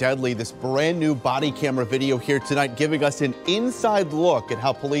turning deadly. This brand new body camera video here tonight giving us an inside look at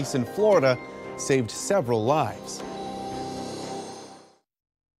how police in Florida saved several lives.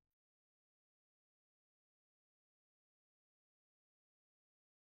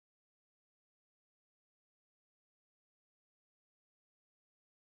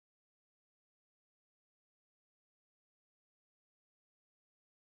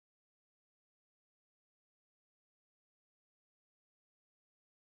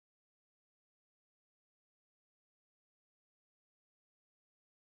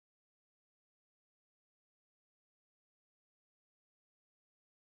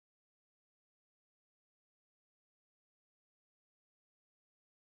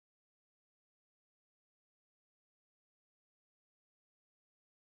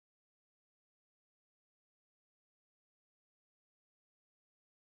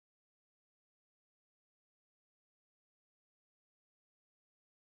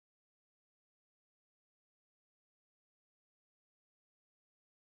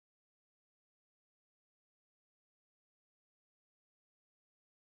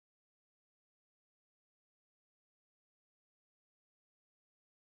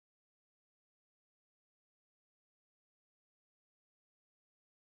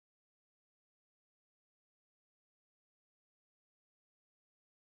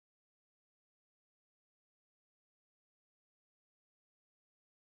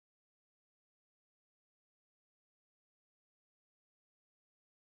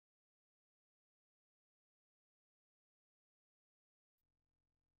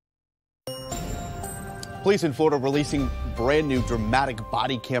 Police in Florida releasing brand new dramatic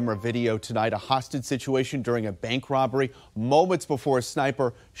body camera video tonight. A hostage situation during a bank robbery. Moments before a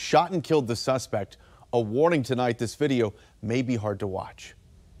sniper shot and killed the suspect. A warning tonight, this video may be hard to watch.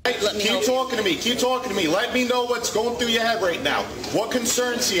 Hey, keep talking to me. Keep talking to me. Let me know what's going through your head right now. What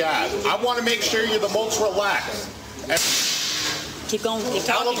concerns you have? I want to make sure you're the most relaxed. Keep going. Keep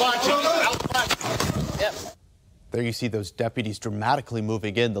talking. Yep. There you see those deputies dramatically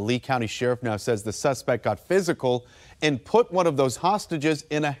moving in. The Lee County Sheriff now says the suspect got physical and put one of those hostages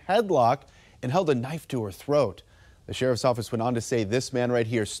in a headlock and held a knife to her throat. The sheriff's office went on to say this man right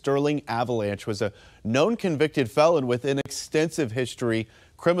here, Sterling Avalanche, was a known convicted felon with an extensive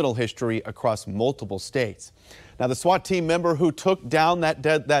criminal history across multiple states. Now, the SWAT team member who took down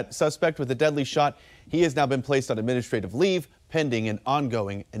that suspect with a deadly shot, he has now been placed on administrative leave pending an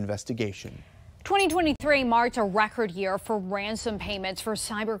ongoing investigation. 2023 marked a record year for ransom payments for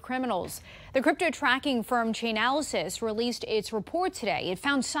cyber criminals. The crypto tracking firm Chainalysis released its report today. It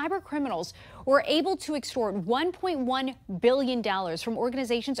found cyber criminals were able to extort $1.1 billion from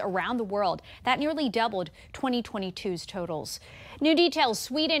organizations around the world. That nearly doubled 2022's totals. New details: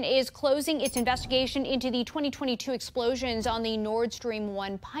 Sweden is closing its investigation into the 2022 explosions on the Nord Stream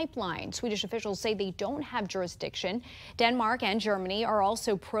 1 pipeline. Swedish officials say they don't have jurisdiction. Denmark and Germany are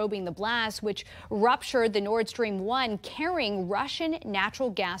also probing the blast, which ruptured the Nord Stream 1, carrying Russian natural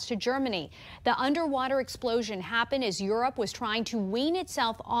gas to Germany. The underwater explosion happened as Europe was trying to wean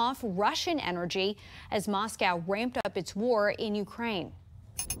itself off Russian energy as Moscow ramped up its war in Ukraine.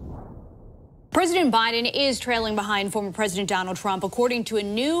 President Biden is trailing behind former President Donald Trump, according to a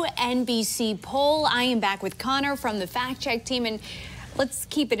new NBC poll. I am back with Connor from the Fact Check team, and let's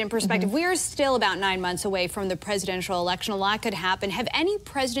keep it in perspective. We are still about 9 months away from the presidential election. A lot could happen. Have any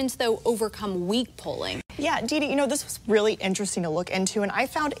presidents, though, overcome weak polling? Yeah, Dee Dee, you know, this was really interesting to look into, and I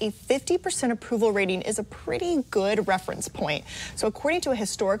found a 50% approval rating is a pretty good reference point. So according to a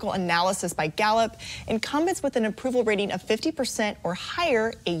historical analysis by Gallup, incumbents with an approval rating of 50% or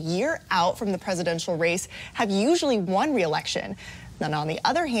higher a year out from the presidential race have usually won re-election. And on the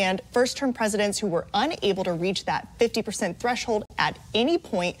other hand, first-term presidents who were unable to reach that 50% threshold at any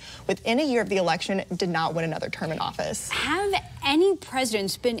point within a year of the election did not win another term in office. Have any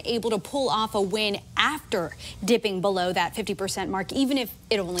presidents been able to pull off a win after dipping below that 50% mark, even if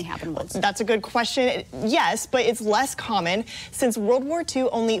it only happened once? That's a good question. Yes, but it's less common. Since World War II,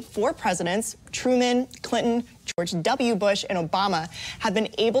 only 4 presidents, Truman, Clinton, George W. Bush, and Obama, have been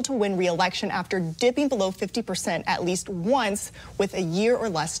able to win re-election after dipping below 50% at least once with a year or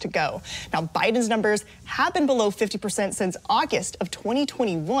less to go. Now, Biden's numbers have been below 50% since August of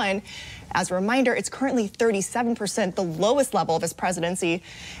 2021. As a reminder, it's currently 37%, the lowest level of his presidency,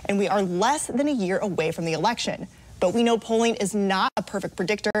 and we are less than a year away from the election. But we know polling is not a perfect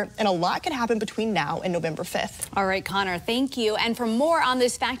predictor, and a lot could happen between now and November 5th. All right, Connor, thank you. And for more on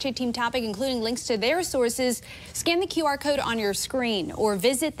this Fact Check Team topic, including links to their sources, scan the QR code on your screen or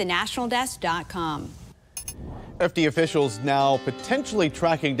visit thenationaldesk.com. FDA officials now potentially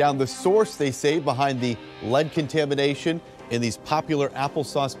tracking down the source, they say, behind the lead contamination in these popular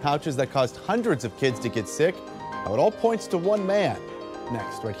applesauce pouches that caused hundreds of kids to get sick. Now, it all points to one man.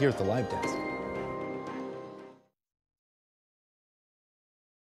 Next, right here at the Live Desk.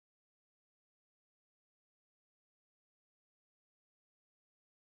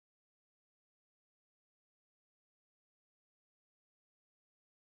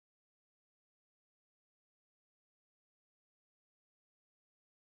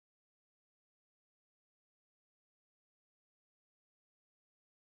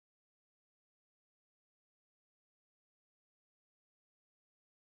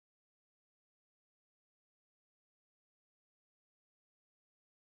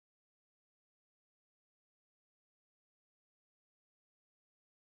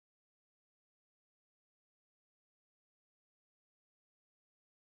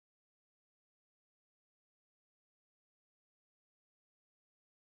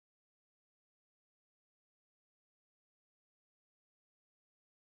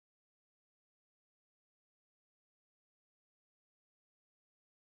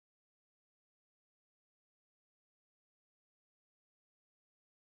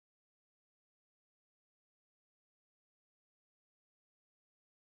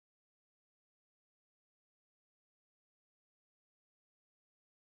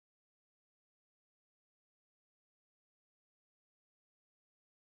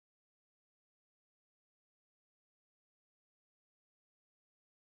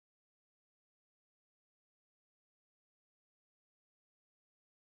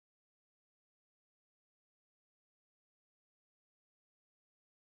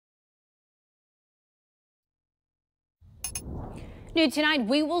 New tonight,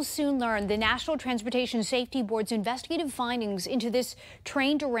 we will soon learn the National Transportation Safety Board's investigative findings into this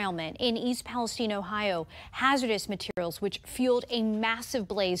train derailment in East Palestine, Ohio. Hazardous materials which fueled a massive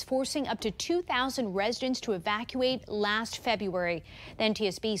blaze, forcing up to 2,000 residents to evacuate last February. The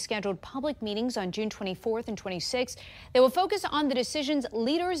NTSB scheduled public meetings on June 24th and 26th. They will focus on the decisions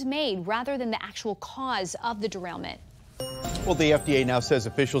leaders made rather than the actual cause of the derailment. Well, the FDA now says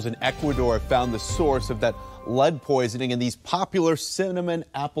officials in Ecuador have found the source of that lead poisoning in these popular cinnamon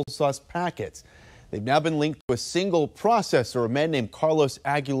applesauce packets. They've now been linked to a single processor, a man named Carlos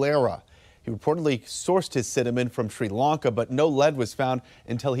Aguilera. He reportedly sourced his cinnamon from Sri Lanka, but no lead was found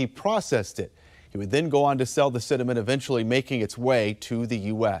until he processed it. He would then go on to sell the cinnamon, eventually making its way to the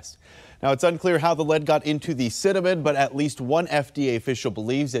U.S. Now, it's unclear how the lead got into the cinnamon, but at least one FDA official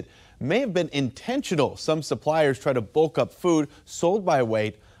believes it may have been intentional. Some suppliers try to bulk up food sold by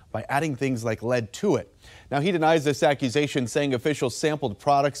weight by adding things like lead to it. Now, he denies this accusation, saying officials sampled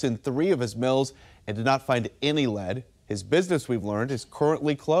products in 3 of his mills and did not find any lead. His business, we've learned, is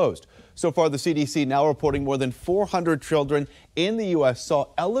currently closed. So far, the CDC now reporting more than 400 children in the U.S. saw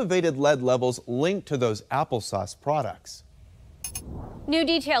elevated lead levels linked to those applesauce products. New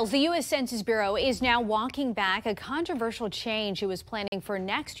details. The U.S. Census Bureau is now walking back a controversial change it was planning for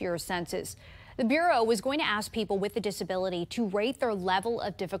next year's census. The Bureau was going to ask people with a disability to rate their level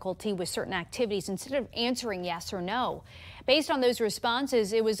of difficulty with certain activities instead of answering yes or no. Based on those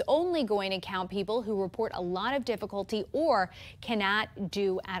responses, it was only going to count people who report a lot of difficulty or cannot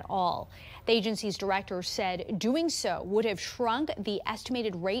do at all. The agency's director said doing so would have shrunk the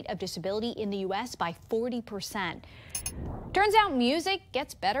estimated rate of disability in the U.S. by 40%. Turns out music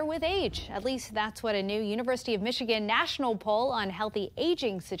gets better with age. At least that's what a new University of Michigan national poll on healthy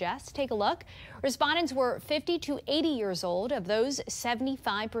aging suggests. Take a look. Respondents were 50 to 80 years old. Of those,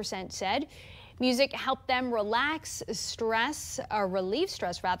 75% said music helped them relieve stress, or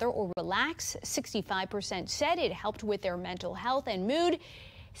relax. 65% said it helped with their mental health and mood.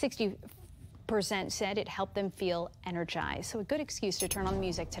 60% said it helped them feel energized. So a good excuse to turn on the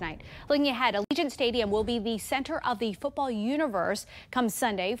music tonight. Looking ahead, Allegiant Stadium will be the center of the football universe come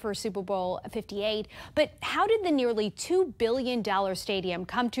Sunday for Super Bowl 58. But how did the nearly $2 billion stadium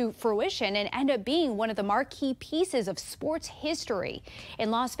come to fruition and end up being one of the marquee pieces of sports history in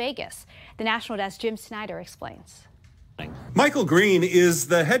Las Vegas? The National Desk Jim Snyder explains. Michael Green is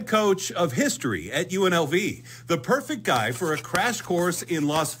the head coach of history at UNLV, the perfect guy for a crash course in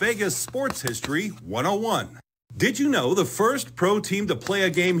Las Vegas sports history 101. Did you know the first pro team to play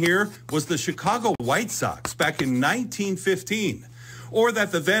a game here was the Chicago White Sox back in 1915? Or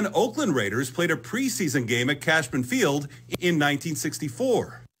that the then Oakland Raiders played a preseason game at Cashman Field in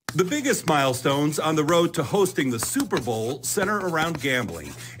 1964? The biggest milestones on the road to hosting the Super Bowl center around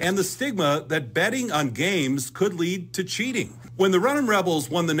gambling and the stigma that betting on games could lead to cheating. When the Runnin' Rebels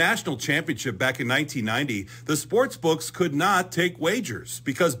won the national championship back in 1990, the sports books could not take wagers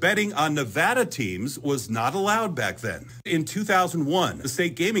because betting on Nevada teams was not allowed back then. In 2001, the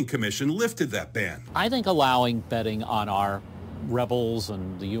State Gaming Commission lifted that ban. I think allowing betting on our Rebels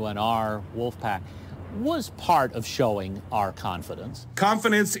and the UNR, Wolfpack, was part of showing our confidence.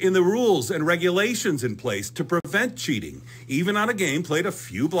 Confidence in the rules and regulations in place to prevent cheating, even on a game played a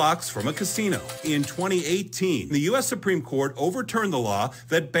few blocks from a casino. In 2018, the U.S. Supreme Court overturned the law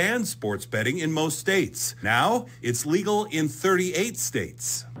that banned sports betting in most states. Now, it's legal in 38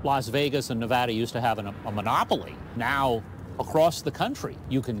 states. Las Vegas and Nevada used to have a monopoly. Now, across the country,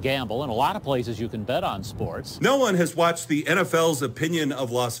 you can gamble. In a lot of places, you can bet on sports. No one has watched the NFL's opinion of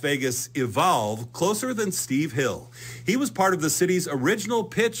Las Vegas evolve closer than Steve Hill. He was part of the city's original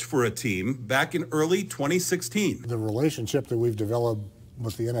pitch for a team back in early 2016. The relationship that we've developed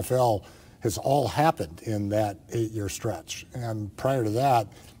with the NFL has all happened in that 8-year stretch. And prior to that,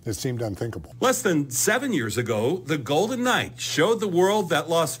 it seemed unthinkable. Less than 7 years ago, the Golden Knights showed the world that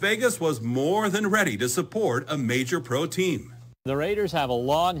Las Vegas was more than ready to support a major pro team. The Raiders have a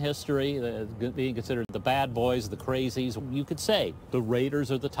long history being considered the bad boys, the crazies. You could say the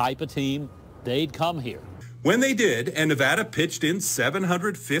Raiders are the type of team, they'd come here. When they did, and Nevada pitched in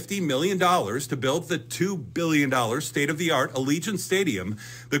 $750 million to build the $2 billion state-of-the-art Allegiant Stadium,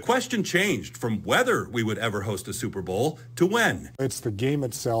 the question changed from whether we would ever host a Super Bowl to when. It's the game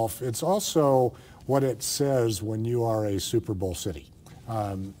itself. It's also what it says when you are a Super Bowl city.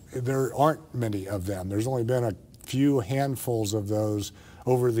 There aren't many of them. There's only been a few handfuls of those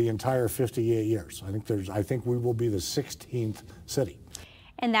over the entire 58 years. I think we will be the 16th city.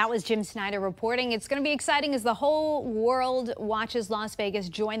 And that was Jim Snyder reporting. It's going to be exciting as the whole world watches Las Vegas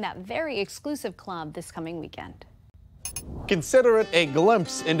join that very exclusive club this coming weekend. Consider it a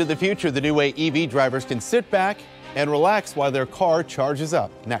glimpse into the future. The new way EV drivers can sit back and relax while their car charges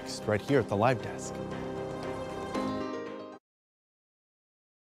up. Next, right here at the Live Desk.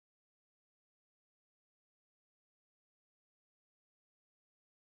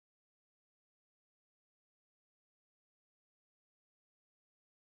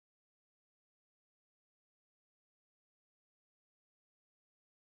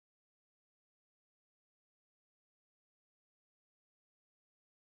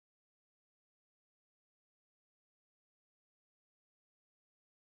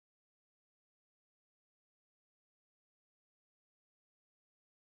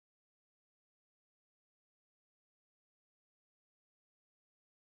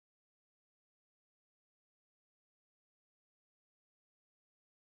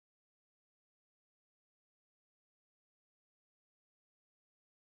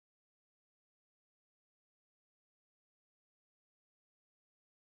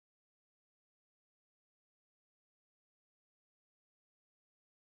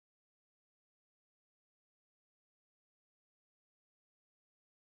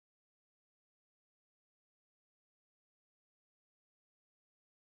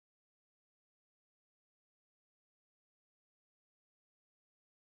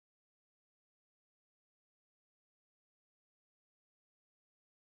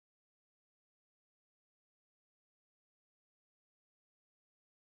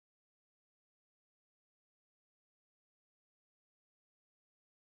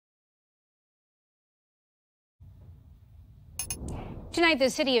 Tonight, the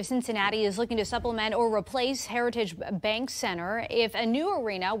city of Cincinnati is looking to supplement or replace Heritage Bank Center. If a new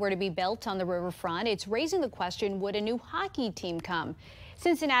arena were to be built on the riverfront, it's raising the question, would a new hockey team come?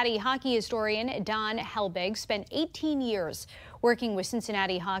 Cincinnati hockey historian Don Helbig spent 18 years working with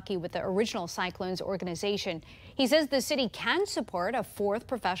Cincinnati hockey with the original Cyclones organization. He says the city can support a fourth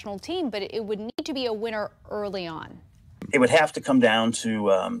professional team, but it would need to be a winner early on. It would have to come down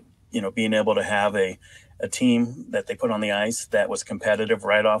to, being able to have a team that they put on the ice that was competitive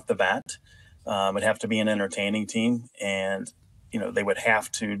right off the bat. It would have to be an entertaining team, and they would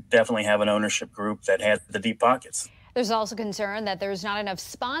have to definitely have an ownership group that had the deep pockets. There's also concern that there's not enough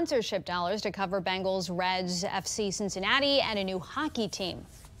sponsorship dollars to cover Bengals, Reds, FC Cincinnati, and a new hockey team.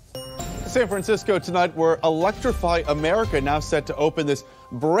 San Francisco tonight, where Electrify America now set to open this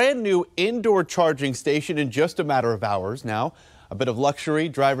brand new indoor charging station in just a matter of hours. Now, a bit of luxury.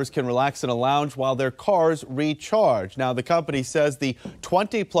 Drivers can relax in a lounge while their cars recharge. Now, the company says the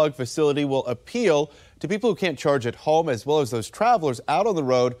 20-plug facility will appeal to people who can't charge at home, as well as those travelers out on the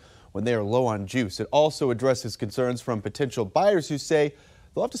road when they are low on juice. It also addresses concerns from potential buyers who say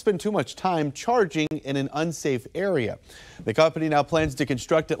they'll have to spend too much time charging in an unsafe area. The company now plans to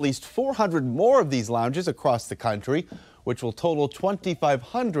construct at least 400 more of these lounges across the country, which will total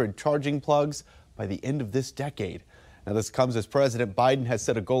 2,500 charging plugs by the end of this decade. Now, this comes as President Biden has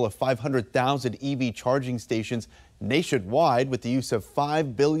set a goal of 500,000 EV charging stations nationwide with the use of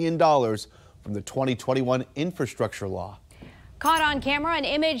 $5 billion from the 2021 infrastructure law. Caught on camera, an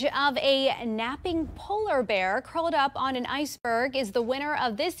image of a napping polar bear curled up on an iceberg is the winner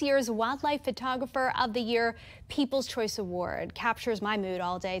of this year's Wildlife Photographer of the Year People's Choice Award. Captures my mood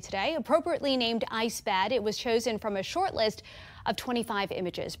all day today. Appropriately named Ice Bed, it was chosen from a short list of 25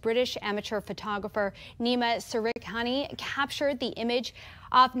 images. British amateur photographer Nima Sirikhani captured the image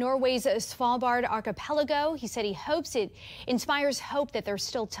off Norway's Svalbard archipelago. He said he hopes it inspires hope that there's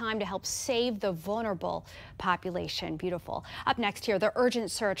still time to help save the vulnerable population. Beautiful. Up next here, the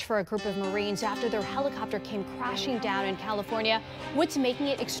urgent search for a group of Marines after their helicopter came crashing down in California. What's making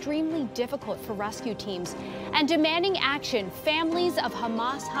it extremely difficult for rescue teams and demanding action. Families of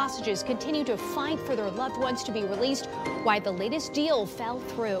Hamas hostages continue to fight for their loved ones to be released. Why the latest deal fell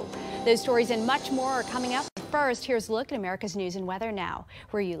through. Those stories and much more are coming up. First, here's a look at America's news and weather now,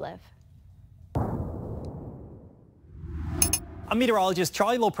 where you live. I'm meteorologist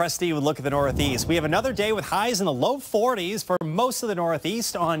Charlie Lopresti with a look at the Northeast. We have another day with highs in the low 40s for most of the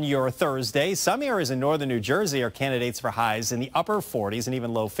Northeast on your Thursday. Some areas in northern New Jersey are candidates for highs in the upper 40s and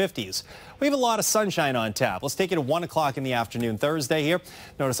even low 50s. We have a lot of sunshine on tap. Let's take it at 1 o'clock in the afternoon Thursday here.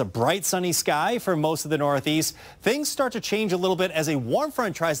 Notice a bright sunny sky for most of the Northeast. Things start to change a little bit as a warm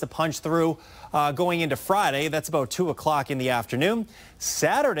front tries to punch through going into Friday. That's about 2 o'clock in the afternoon.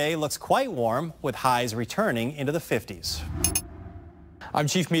 Saturday looks quite warm with highs returning into the 50s. I'm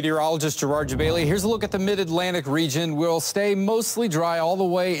Chief Meteorologist Gerard Jabali. Here's a look at the mid-Atlantic region. We'll stay mostly dry all the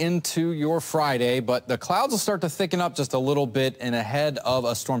way into your Friday, but the clouds will start to thicken up just a little bit and ahead of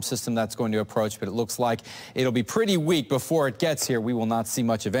a storm system that's going to approach, but it looks like it'll be pretty weak before it gets here. We will not see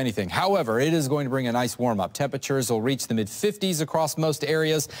much of anything. However, it is going to bring a nice warm-up. Temperatures will reach the mid-50s across most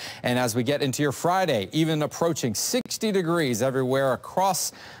areas, and as we get into your Friday, even approaching 60 degrees everywhere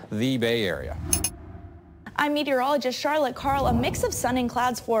across the Bay Area. I'm meteorologist Charlotte Carl. A mix of sun and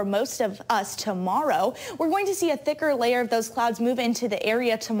clouds for most of us tomorrow. We're going to see a thicker layer of those clouds move into the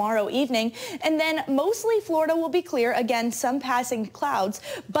area tomorrow evening, and then mostly Florida will be clear. Again, some passing clouds,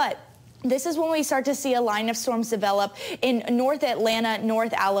 but this is when we start to see a line of storms develop in North Atlanta,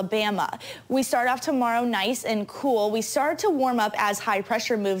 North Alabama. We start off tomorrow nice and cool. We start to warm up as high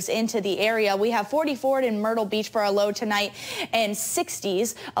pressure moves into the area. We have 44 in Myrtle Beach for our low tonight and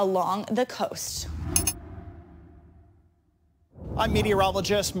 60s along the coast. I'm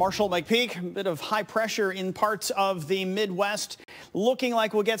meteorologist Marshall McPeak. A bit of high pressure in parts of the Midwest. Looking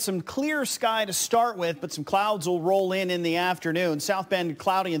like we'll get some clear sky to start with, but some clouds will roll in the afternoon. South Bend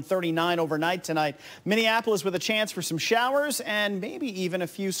cloudy and 39 overnight tonight. Minneapolis with a chance for some showers and maybe even a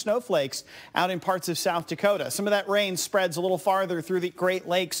few snowflakes out in parts of South Dakota. Some of that rain spreads a little farther through the Great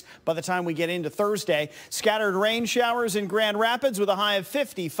Lakes by the time we get into Thursday. Scattered rain showers in Grand Rapids with a high of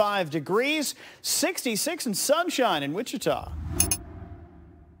 55 degrees, 66 and sunshine in Wichita.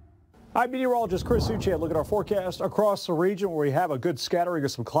 I'm meteorologist Chris Suchet. Look at our forecast across the region where we have a good scattering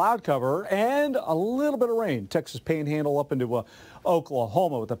of some cloud cover and a little bit of rain. Texas Panhandle up into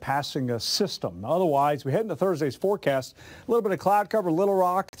Oklahoma with a passing system. Otherwise, we head into Thursday's forecast. A little bit of cloud cover, Little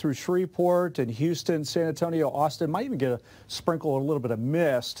Rock through Shreveport and Houston, San Antonio, Austin. Might even get a sprinkle or a little bit of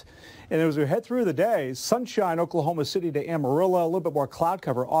mist. And as we head through the day, sunshine, Oklahoma City to Amarillo, a little bit more cloud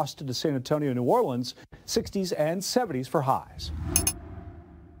cover, Austin to San Antonio, New Orleans, 60s and 70s for highs.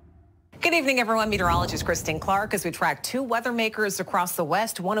 Good evening, everyone. Meteorologist Kristen Clark as we track two weather makers across the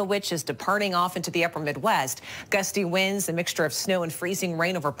West, one of which is departing off into the upper Midwest. Gusty winds, a mixture of snow and freezing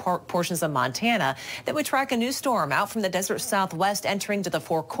rain over portions of Montana. Then we track a new storm out from the desert Southwest entering to the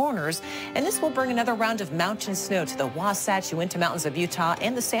Four Corners. And this will bring another round of mountain snow to the Wasatch, Uinta Mountains of Utah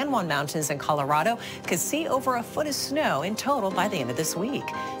and the San Juan Mountains in Colorado. Could see over a foot of snow in total by the end of this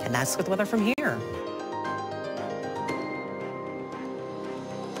week. And that's with weather from here.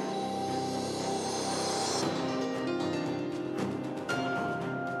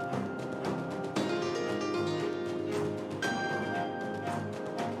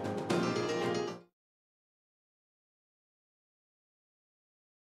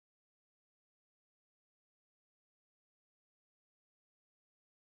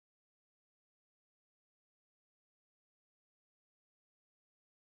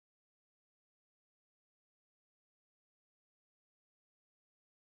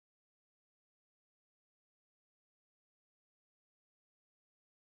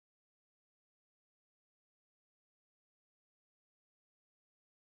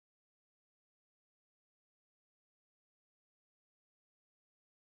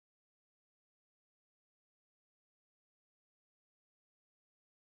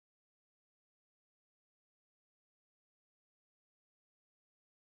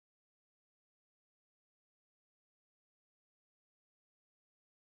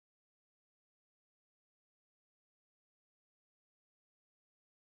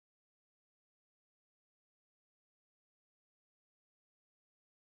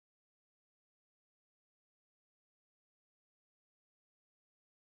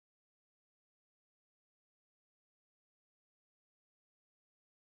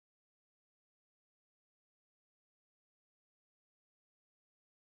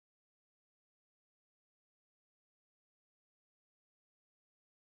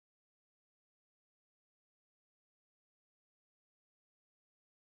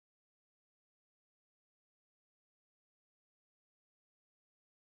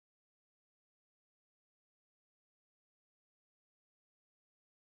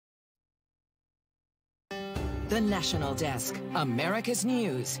 The National Desk, America's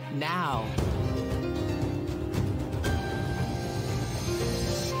News, now.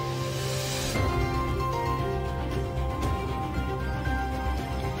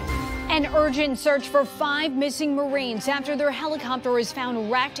 An urgent search for 5 missing Marines after their helicopter is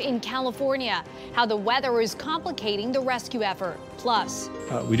found wrecked in California. How the weather is complicating the rescue effort. Plus,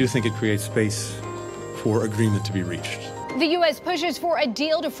 we do think it creates space for agreement to be reached. the U.S. pushes for a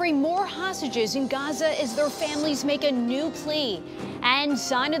deal to free more hostages in Gaza as their families make a new plea. And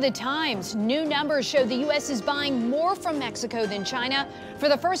sign of the times, new numbers show the U.S. is buying more from Mexico than China for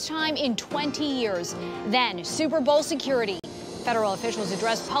the first time in 20 years. Then Super Bowl security. Federal officials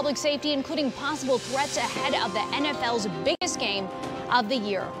addressed public safety, including possible threats ahead of the NFL's biggest game of the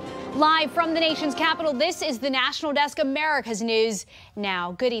year. Live from the nation's capital, this is the National Desk, America's News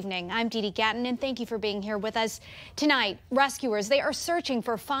Now. Good evening. I'm Dee Dee Gatton, and thank you for being here with us tonight. Rescuers, they are searching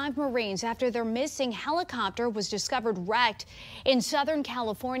for 5 Marines after their missing helicopter was discovered wrecked in Southern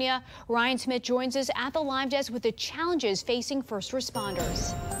California. Ryan Smith joins us at the live desk with the challenges facing first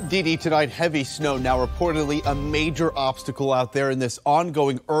responders. Dee Dee, tonight, heavy snow now reportedly a major obstacle out there in this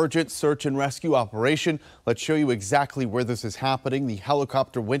ongoing urgent search and rescue operation. Let's show you exactly where this is happening. The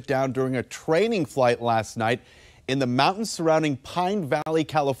helicopter went down during a training flight last night in the mountains surrounding Pine Valley,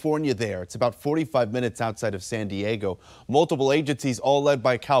 California there. It's about 45 minutes outside of San Diego. Multiple agencies, all led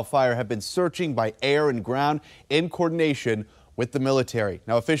by CAL FIRE, have been searching by air and ground in coordination with the military.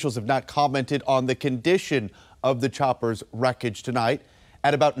 Now, officials have not commented on the condition of the chopper's wreckage tonight.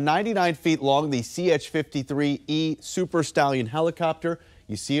 At about 99 feet long, the CH-53E Super Stallion helicopter,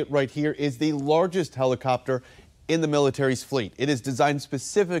 you see it right here, is the largest helicopter in the military's fleet. It is designed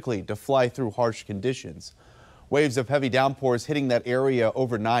specifically to fly through harsh conditions. Waves of heavy downpours hitting that area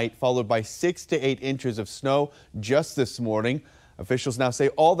overnight, followed by 6 to 8 inches of snow just this morning. Officials now say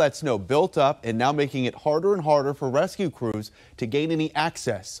all that snow built up and now making it harder and harder for rescue crews to gain any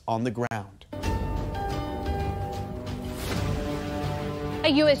access on the ground. A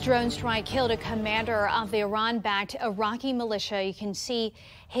U.S. drone strike killed a commander of the Iran-backed Iraqi militia. You can see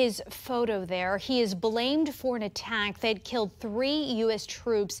his photo there. He is blamed for an attack that killed 3 U.S.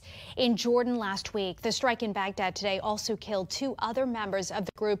 troops in Jordan last week. The strike in Baghdad today also killed 2 other members of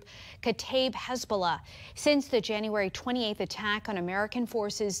the group Kataib Hezbollah. Since the January 28th attack on American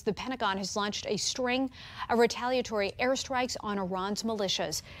forces, the Pentagon has launched a string of retaliatory airstrikes on Iran's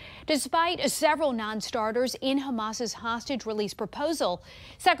militias. Despite several non-starters in Hamas's hostage release proposal,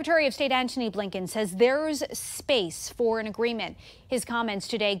 Secretary of State Antony Blinken says there's space for an agreement. His comments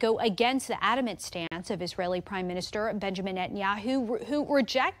today go against the adamant stance of Israeli Prime Minister Benjamin Netanyahu, who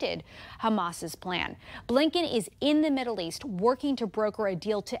rejected Hamas's plan. Blinken is in the Middle East working to broker a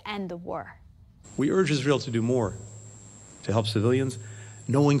deal to end the war. We urge Israel to do more to help civilians,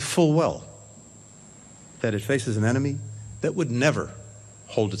 knowing full well that it faces an enemy that would never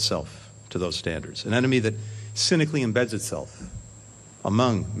hold itself to those standards, an enemy that cynically embeds itself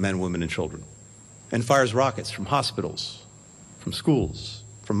among men, women, and children, and fires rockets from hospitals, from schools,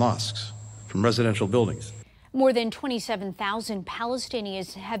 from mosques, from residential buildings. More than 27,000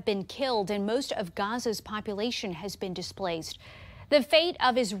 Palestinians have been killed, and most of Gaza's population has been displaced. The fate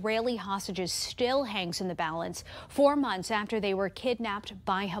of Israeli hostages still hangs in the balance 4 months after they were kidnapped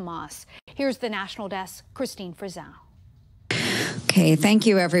by Hamas. Here's the National Desk, Christine Frizzell. Okay, thank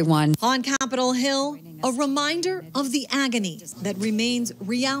you, everyone. On Capitol Hill, a reminder of the agony that remains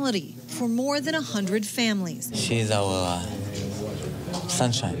reality for more than 100 families. She's our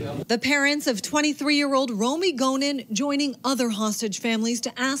sunshine. The parents of 23-year-old Romy Gonen joining other hostage families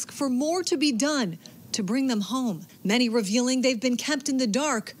to ask for more to be done to bring them home. Many revealing they've been kept in the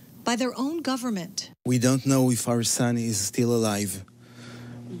dark by their own government. We don't know if our son is still alive.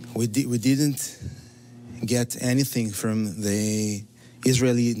 We didn't get anything from the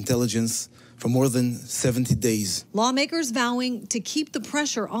Israeli intelligence for more than 70 days. Lawmakers vowing to keep the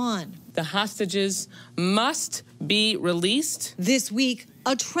pressure on. The hostages must be released. This week,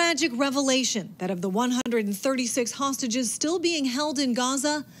 a tragic revelation that of the 136 hostages still being held in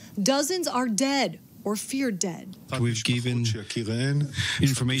Gaza, dozens are dead or feared dead. We've given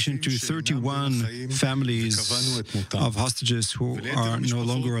information to 31 families of hostages who are no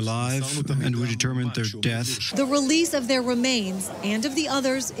longer alive, and we determined their death. The release of their remains and of the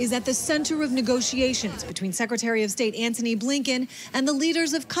others is at the center of negotiations between Secretary of State Antony Blinken and the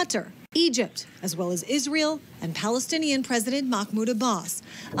leaders of Qatar, Egypt, as well as Israel and Palestinian President Mahmoud Abbas.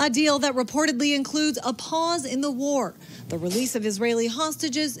 A deal that reportedly includes a pause in the war, the release of Israeli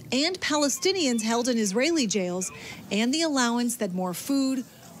hostages and Palestinians held in Israeli jails, and the allowance that more food,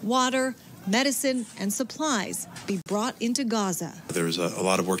 water, medicine, and supplies be brought into Gaza. There's a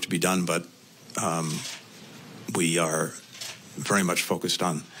lot of work to be done, but we are very much focused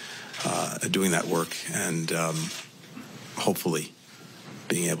on doing that work and hopefully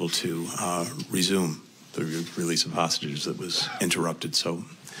being able to resume the release of hostages that was interrupted so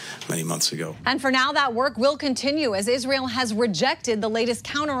many months ago. And for now, that work will continue as Israel has rejected the latest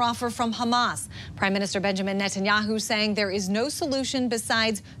counteroffer from Hamas. Prime Minister Benjamin Netanyahu saying there is no solution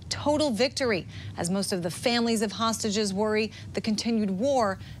besides total victory, as most of the families of hostages worry the continued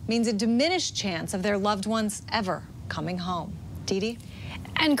war means a diminished chance of their loved ones ever coming home. Dee Dee?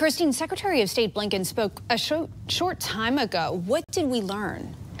 And Christine, Secretary of State Blinken spoke a short time ago. What did we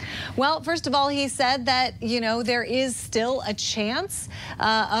learn? Well, first of all, he said that, there is still a chance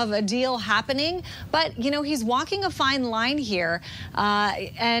of a deal happening. But, he's walking a fine line here.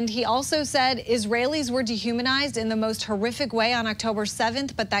 And he also said Israelis were dehumanized in the most horrific way on October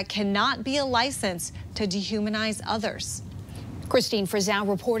 7th, but that cannot be a license to dehumanize others. Christine Frizzell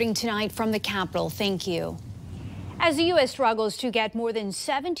reporting tonight from the Capitol. Thank you. As the U.S. struggles to get more than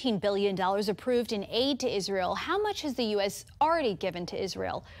 $17 billion approved in aid to Israel, how much has the U.S. already given to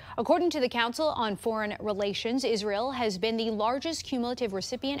Israel? According to the Council on Foreign Relations, Israel has been the largest cumulative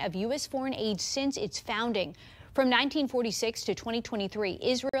recipient of U.S. foreign aid since its founding. From 1946 to 2023,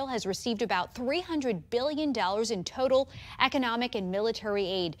 Israel has received about $300 billion in total economic and military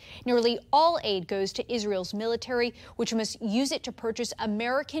aid. Nearly all aid goes to Israel's military, which must use it to purchase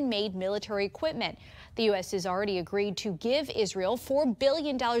American-made military equipment. The U.S. has already agreed to give Israel $4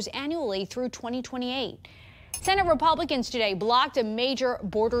 billion annually through 2028. Senate Republicans today blocked a major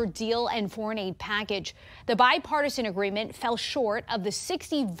border deal and foreign aid package. The bipartisan agreement fell short of the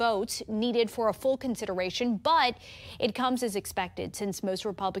 60 votes needed for a full consideration, but it comes as expected since most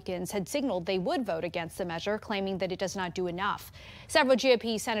Republicans had signaled they would vote against the measure, claiming that it does not do enough. Several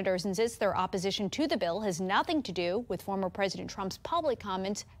GOP senators insist their opposition to the bill has nothing to do with former President Trump's public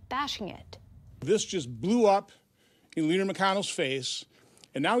comments bashing it. This just blew up in Leader McConnell's face,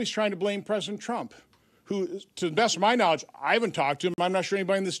 and now he's trying to blame President Trump, who, to the best of my knowledge, I haven't talked to him. I'm not sure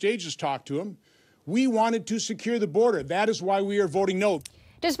anybody on the stage has talked to him. We wanted to secure the border. That is why we are voting no.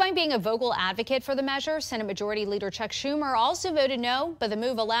 Despite being a vocal advocate for the measure, Senate Majority Leader Chuck Schumer also voted no, but the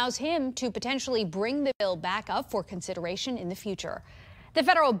move allows him to potentially bring the bill back up for consideration in the future. The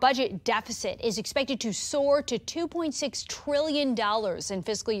federal budget deficit is expected to soar to $2.6 trillion in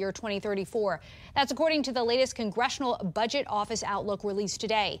fiscal year 2034. That's according to the latest Congressional Budget Office outlook released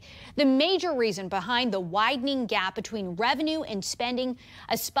today. The major reason behind the widening gap between revenue and spending,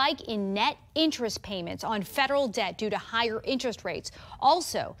 a spike in net interest payments on federal debt due to higher interest rates.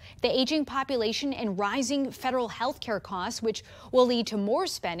 Also, the aging population and rising federal health care costs, which will lead to more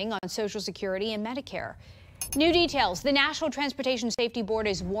spending on Social Security and Medicare. New details. The National Transportation Safety Board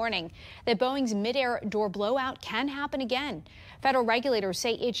is warning that Boeing's mid-air door blowout can happen again. Federal regulators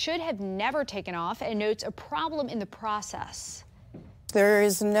say it should have never taken off and notes a problem in the process. There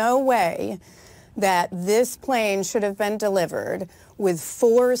is no way that this plane should have been delivered with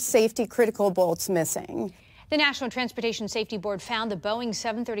 4 safety-critical bolts missing. The National Transportation Safety Board found the Boeing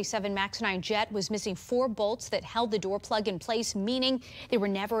 737 MAX 9 jet was missing 4 bolts that held the door plug in place, meaning they were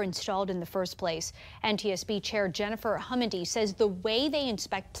never installed in the first place. NTSB Chair Jennifer Humendy says the way they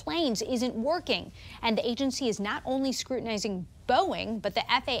inspect planes isn't working, and the agency is not only scrutinizing Boeing, but the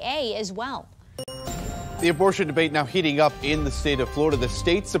FAA as well. The abortion debate now heating up in the state of Florida. The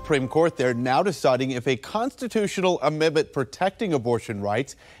state Supreme Court there now deciding if a constitutional amendment protecting abortion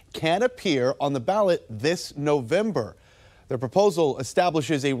rights can appear on the ballot this November. The proposal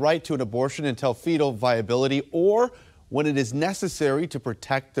establishes a right to an abortion until fetal viability or when it is necessary to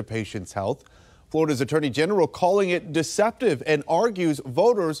protect the patient's health. Florida's Attorney General calling it deceptive and argues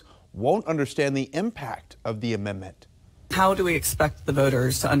voters won't understand the impact of the amendment. How do we expect the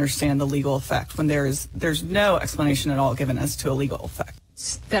voters to understand the legal effect when there's no explanation at all given as to a legal effect?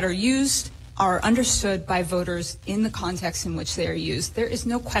 That are used are understood by voters in the context in which they are used. There is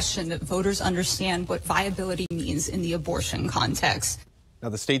no question that voters understand what viability means in the abortion context. Now,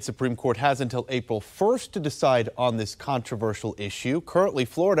 the state Supreme Court has until April 1st to decide on this controversial issue. Currently,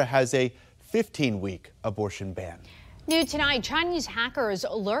 Florida has a 15-week abortion ban. New tonight, Chinese hackers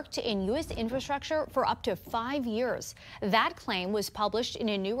lurked in U.S. infrastructure for up to 5 years. That claim was published in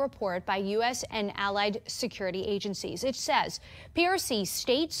a new report by U.S. and allied security agencies. It says PRC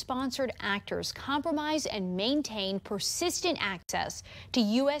state-sponsored actors compromise and maintain persistent access to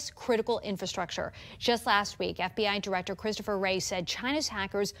U.S. critical infrastructure. Just last week, FBI Director Christopher Wray said China's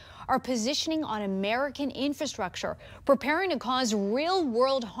hackers are positioning on American infrastructure, preparing to cause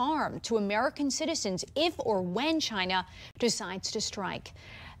real-world harm to American citizens if or when China decides to strike.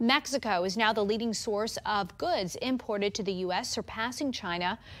 Mexico is now the leading source of goods imported to the U.S., surpassing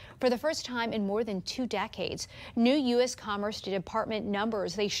China for the first time in more than 2 decades. New U.S. Commerce Department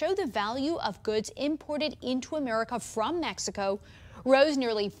numbers, they show the value of goods imported into America from Mexico rose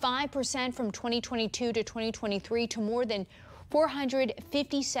nearly 5% from 2022 to 2023 to more than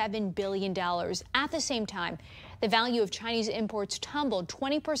 $457 billion. At the same time, the value of Chinese imports tumbled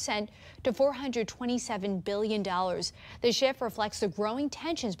 20% to $427 billion. The shift reflects the growing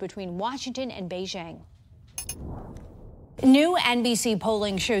tensions between Washington and Beijing. New NBC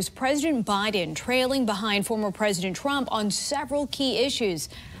polling shows President Biden trailing behind former President Trump on several key issues.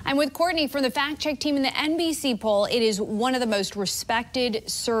 I'm with Courtney from the Fact Check team in the NBC poll. It is one of the most respected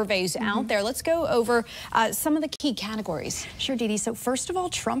surveys out there. Let's go over some of the key categories. Sure, Dee Dee. So first of all,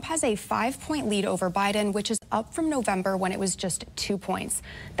 Trump has a 5-point lead over Biden, which is up from November when it was just 2 points.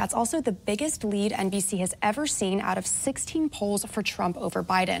 That's also the biggest lead NBC has ever seen out of 16 polls for Trump over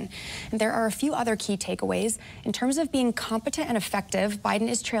Biden. And there are a few other key takeaways. In terms of being competent and effective, Biden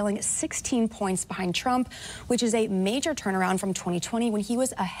is trailing 16 points behind Trump, which is a major turnaround from 2020 when he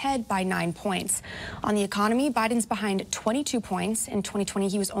was ahead by 9 points. On the economy, Biden's behind 22 points. In 2020,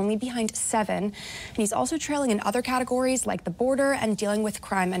 he was only behind 7. And he's also trailing in other categories like the border and dealing with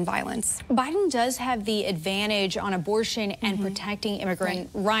crime and violence. Biden does have the advantage on abortion and protecting immigrant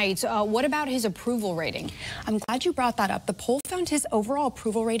rights. What about his approval rating? I'm glad you brought that up. The poll found his overall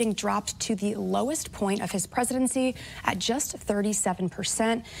approval rating dropped to the lowest point of his presidency at just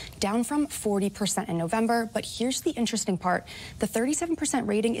 37%, down from 40% in November. But here's the interesting part. The 37%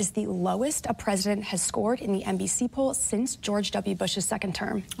 rating is the lowest a president has scored in the NBC poll since George W. Bush's second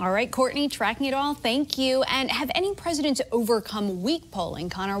term. All right, Courtney, tracking it all. Thank you. And have any presidents overcome weak polling?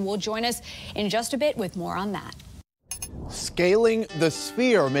 Connor will join us in just a bit with more on that. Scaling the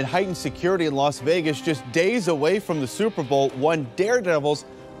sphere amid heightened security in Las Vegas, just days away from the Super Bowl, one Daredevil's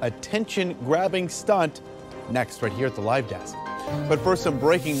attention-grabbing stunt. Next, right here at the Live Desk. But first, some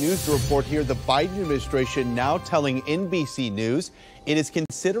breaking news to report here. The Biden administration now telling NBC News it is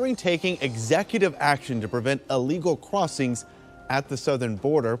considering taking executive action to prevent illegal crossings at the southern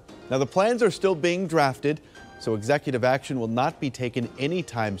border. Now, the plans are still being drafted, so executive action will not be taken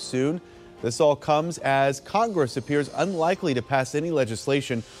anytime soon. This all comes as Congress appears unlikely to pass any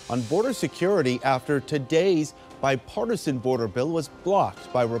legislation on border security after today's bipartisan border bill was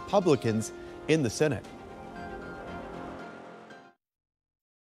blocked by Republicans in the Senate.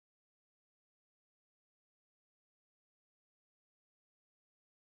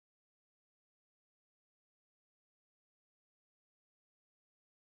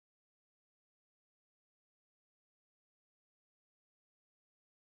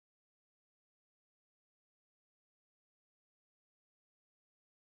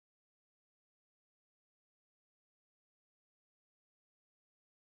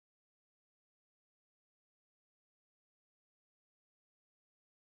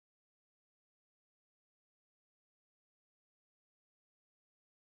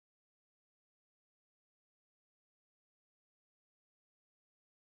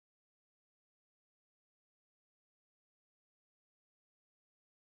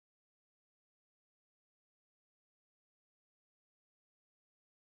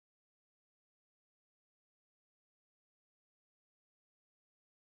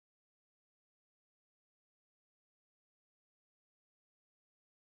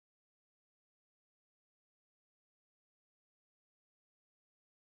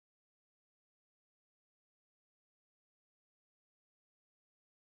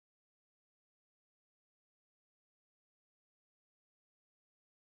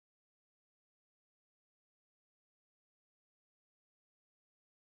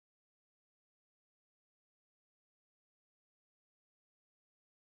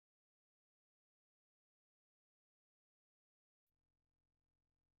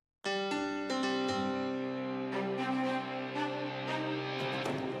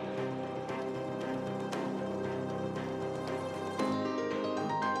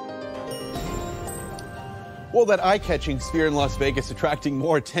 Well, that eye-catching sphere in Las Vegas attracting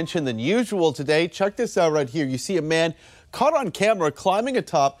more attention than usual today. Check this out right here. You see a man caught on camera climbing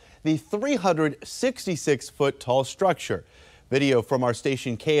atop the 366-foot tall structure. Video from our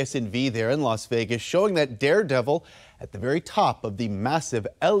station KSNV there in Las Vegas showing that daredevil at the very top of the massive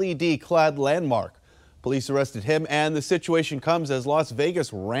LED-clad landmark. Police arrested him, and the situation comes as Las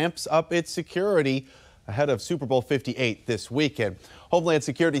Vegas ramps up its security ahead of Super Bowl 58 this weekend. Homeland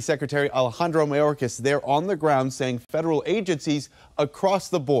Security Secretary Alejandro Mayorkas there on the ground saying federal agencies across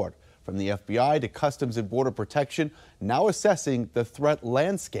the board, from the FBI to Customs and Border Protection, now assessing the threat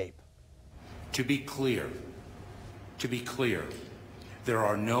landscape. To be clear, there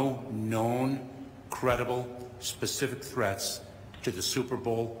are no known, credible, specific threats to the Super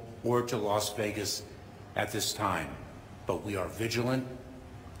Bowl or to Las Vegas at this time, but we are vigilant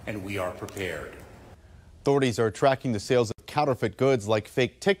and we are prepared. Authorities are tracking the sales of counterfeit goods like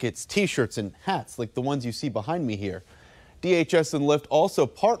fake tickets, T-shirts, and hats like the ones you see behind me here. DHS and Lyft also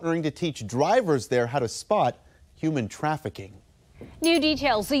partnering to teach drivers there how to spot human trafficking. New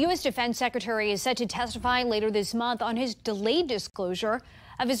details. The U.S. Defense Secretary is set to testify later this month on his delayed disclosure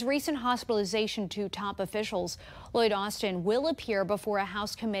of his recent hospitalization to top officials. Lloyd Austin will appear before a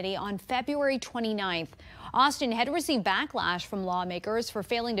House committee on February 29th. Austin had received backlash from lawmakers for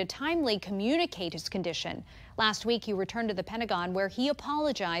failing to timely communicate his condition. Last week, he returned to the Pentagon, where he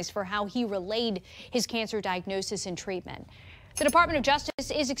apologized for how he relayed his cancer diagnosis and treatment. The Department of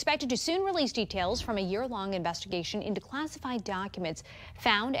Justice is expected to soon release details from a year-long investigation into classified documents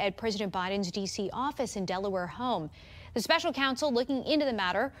found at President Biden's D.C. office and Delaware home. The special counsel looking into the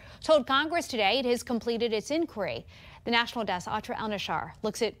matter told Congress today it has completed its inquiry. The National Desk, Atra El-Nashar,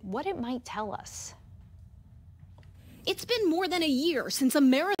 looks at what it might tell us. It's been more than a year since a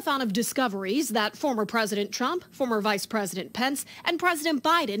marathon of discoveries that former President Trump, former Vice President Pence, and President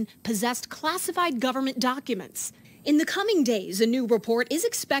Biden possessed classified government documents. In the coming days, a new report is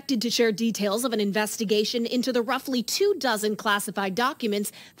expected to share details of an investigation into the roughly 24 classified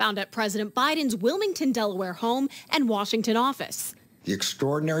documents found at President Biden's Wilmington, Delaware home and Washington office. The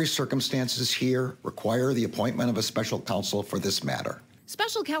extraordinary circumstances here require the appointment of a special counsel for this matter.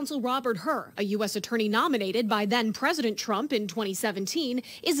 Special counsel Robert Hur, a U.S. attorney nominated by then-President Trump in 2017,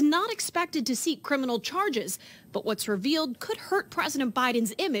 is not expected to seek criminal charges, but what's revealed could hurt President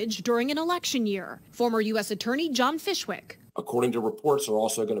Biden's image during an election year. Former U.S. Attorney John Fishwick. According to reports, there are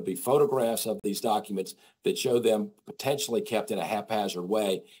also going to be photographs of these documents that show them potentially kept in a haphazard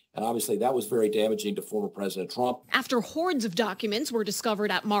way. And obviously, that was very damaging to former President Trump. After hordes of documents were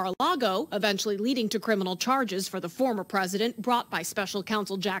discovered at Mar-a-Lago, eventually leading to criminal charges for the former president brought by special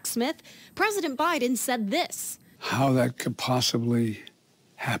counsel Jack Smith, President Biden said this. How that could possibly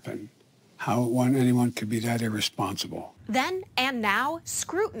happen. How anyone could be that irresponsible. Then and now,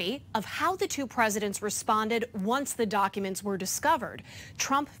 scrutiny of how the two presidents responded once the documents were discovered.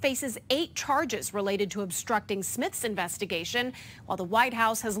 Trump faces 8 charges related to obstructing Smith's investigation, while the White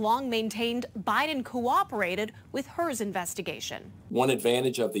House has long maintained Biden cooperated with Hur's investigation. One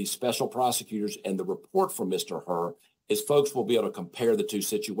advantage of these special prosecutors and the report from Mr. Hur is folks will be able to compare the two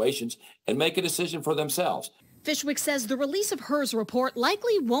situations and make a decision for themselves. Fishwick says the release of Hur's report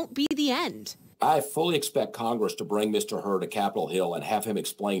likely won't be the end. I fully expect Congress to bring Mr. Hur to Capitol Hill and have him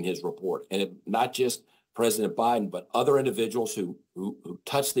explain his report. And not just President Biden, but other individuals who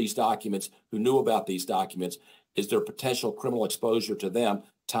touched these documents, who knew about these documents. Is there potential criminal exposure to them?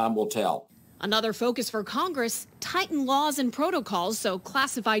 Time will tell. Another focus for Congress, tighten laws and protocols so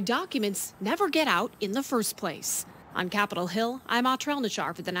classified documents never get out in the first place. On Capitol Hill, I'm Atra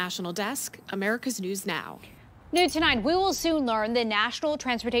El-Nashar for the National Desk, America's News Now. New tonight, we will soon learn the National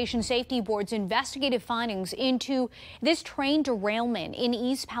Transportation Safety Board's investigative findings into this train derailment in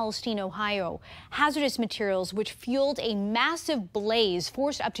East Palestine, Ohio. Hazardous materials which fueled a massive blaze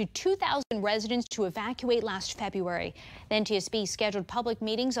forced up to 2,000 residents to evacuate last February. The NTSB scheduled public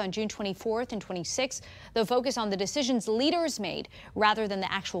meetings on June 24th and 26th. They'll focus on the decisions leaders made rather than the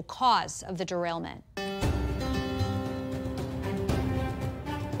actual cause of the derailment.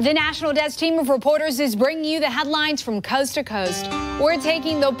 The National Desk team of reporters is bringing you the headlines from coast to coast. We're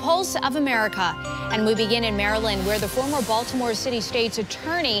taking the pulse of America. And we begin in Maryland, where the former Baltimore City State's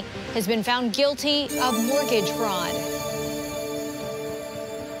attorney has been found guilty of mortgage fraud.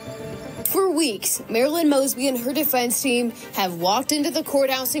 For weeks, Marilyn Mosby and her defense team have walked into the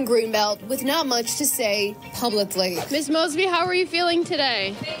courthouse in Greenbelt with not much to say publicly. Ms. Mosby, how are you feeling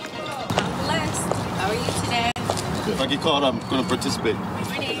today? I'm blessed. How are you today? If I get caught, I'm going to participate.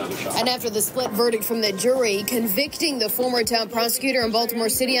 And after the split verdict from the jury convicting the former town prosecutor in Baltimore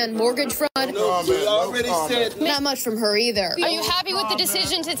City on mortgage fraud, not much from her either. Are you happy with the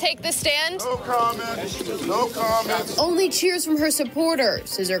decision to take the stand? No comment. No comment. Only cheers from her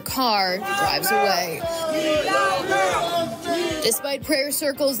supporters as her car drives away. Despite prayer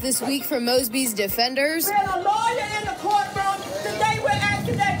circles this week from Mosby's defenders, we're a lawyer in the courtroom. Today we're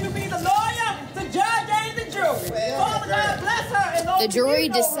asking that you be the lawyer, the judge, and the jury. Father God bless her. The jury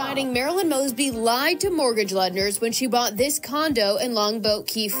deciding Marilyn Mosby lied to mortgage lenders when she bought this condo in Longboat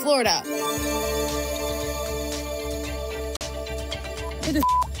Key, Florida.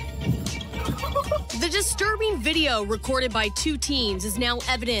 The disturbing video recorded by 2 teens is now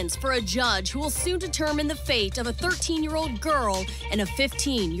evidence for a judge who will soon determine the fate of a 13-year-old girl and a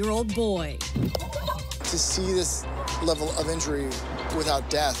 15-year-old boy. To see this level of injury without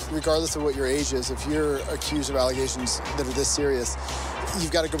death, regardless of what your age is, if you're accused of allegations that are this serious,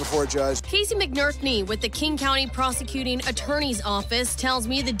 you've got to go before a judge. Casey McNerthney with the King County Prosecuting Attorney's Office tells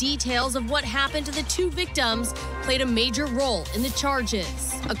me the details of what happened to the two victims played a major role in the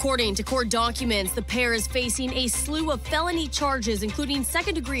charges. According to court documents, the pair is facing a slew of felony charges, including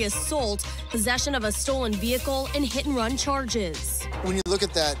second-degree assault, possession of a stolen vehicle, and hit-and-run charges. When you look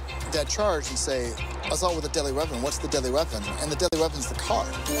at that charge and say, assault with a deadly weapon, what's the deadly weapon? And the deadly weapon's the car.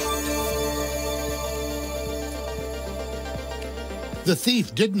 The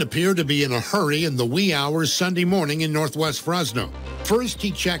thief didn't appear to be in a hurry in the wee hours Sunday morning in Northwest Fresno. First,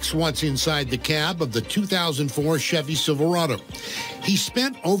 he checks what's inside the cab of the 2004 Chevy Silverado. He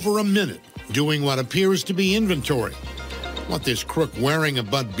spent over a minute doing what appears to be inventory. What this crook wearing a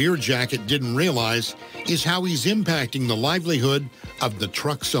Bud beer jacket didn't realize is how he's impacting the livelihood of the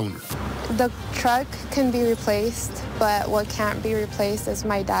truck's owner. The truck can be replaced, but what can't be replaced is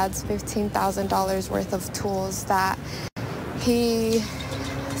my dad's $15,000 worth of tools that he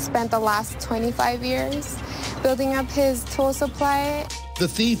spent the last 25 years building up his tool supply. The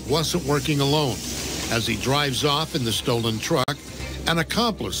thief wasn't working alone. As he drives off in the stolen truck, an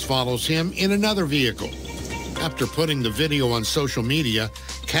accomplice follows him in another vehicle. After putting the video on social media,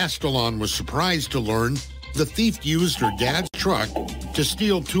 Castellon was surprised to learn the thief used her dad's truck to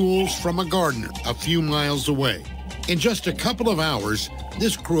steal tools from a gardener a few miles away. In just a couple of hours,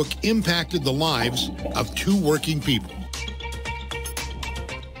 this crook impacted the lives of two working people.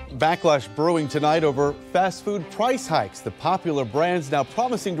 Backlash brewing tonight over fast food price hikes. The popular brands now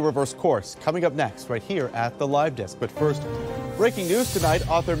promising to reverse course. Coming up next, right here at the Live Desk. But first, breaking news tonight,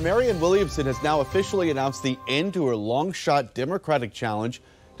 author Marianne Williamson has now officially announced the end to her long-shot Democratic challenge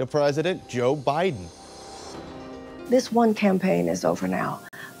to President Joe Biden. This one campaign is over now,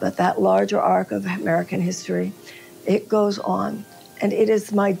 but that larger arc of American history, it goes on. And it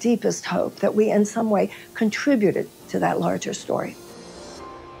is my deepest hope that we in some way contributed to that larger story.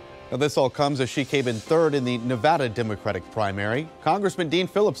 Now, this all comes as she came in third in the Nevada Democratic primary. Congressman Dean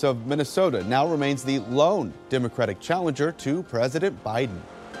Phillips of Minnesota now remains the lone Democratic challenger to President Biden.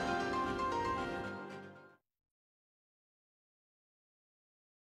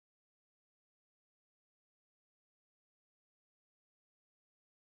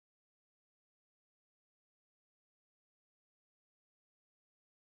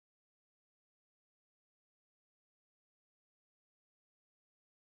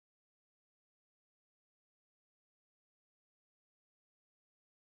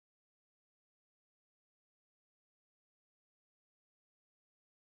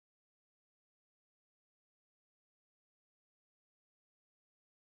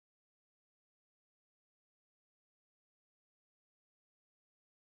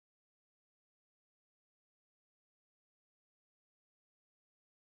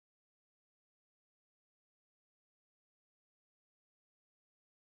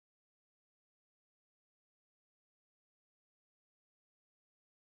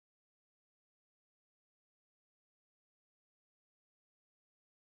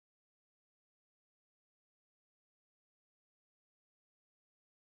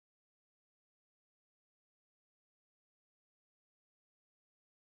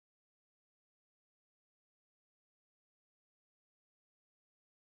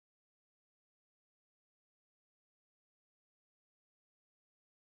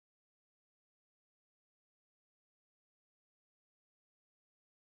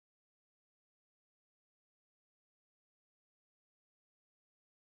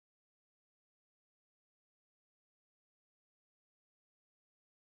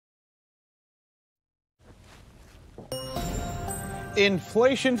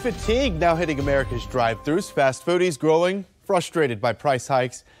 Inflation fatigue now hitting America's drive-thrus. Fast foodies growing frustrated by price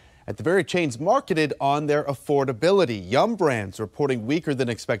hikes at the very chains marketed on their affordability. Yum Brands reporting weaker than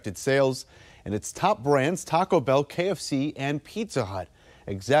expected sales, and its top brands Taco Bell, KFC, and Pizza Hut.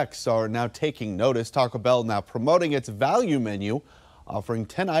 Execs are now taking notice. Taco Bell now promoting its value menu, offering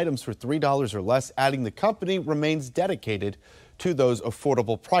 10 items for $3 or less, adding the company remains dedicated to those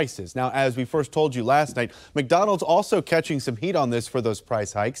affordable prices. Now, as we first told you last night, McDonald's also catching some heat on this for those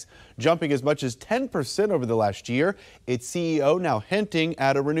price hikes, jumping as much as 10% over the last year. Its CEO now hinting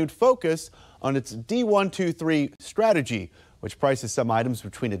at a renewed focus on its D123 strategy, which prices some items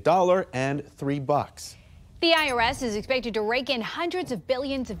between $1 and $3. The IRS is expected to rake in hundreds of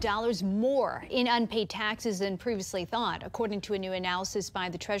billions of dollars more in unpaid taxes than previously thought. According to a new analysis by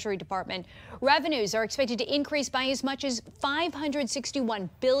the Treasury Department, revenues are expected to increase by as much as $561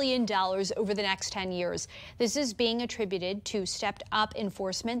 billion over the next 10 years. This is being attributed to stepped up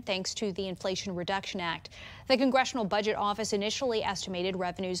enforcement thanks to the Inflation Reduction Act. The Congressional Budget Office initially estimated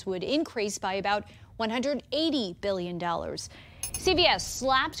revenues would increase by about $180 billion. CVS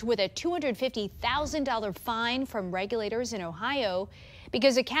slapped with a $250,000 fine from regulators in Ohio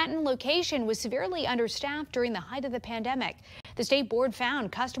because a Canton location was severely understaffed during the height of the pandemic. The state board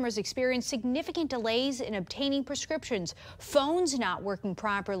found customers experienced significant delays in obtaining prescriptions, phones not working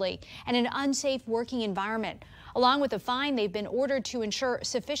properly, and an unsafe working environment. Along with the fine, they've been ordered to ensure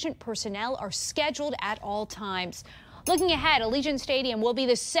sufficient personnel are scheduled at all times. Looking ahead, Allegiant Stadium will be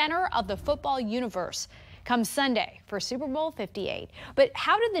the center of the football universe come Sunday for Super Bowl 58. But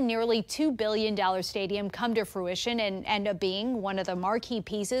how did the nearly $2 billion stadium come to fruition and end up being one of the marquee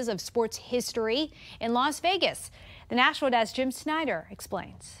pieces of sports history in Las Vegas? The National Desk Jim Snyder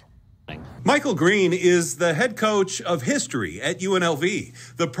explains. Michael Green is the head coach of history at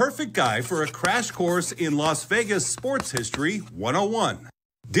UNLV, the perfect guy for a crash course in Las Vegas sports history 101.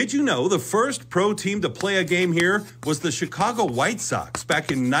 Did you know the first pro team to play a game here was the Chicago White Sox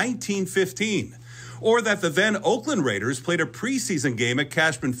back in 1915? Or that the then Oakland Raiders played a preseason game at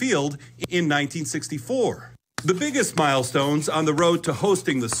Cashman Field in 1964. The biggest milestones on the road to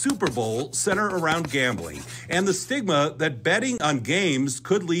hosting the Super Bowl center around gambling and the stigma that betting on games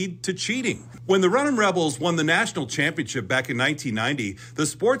could lead to cheating. When the Runnin' Rebels won the national championship back in 1990, the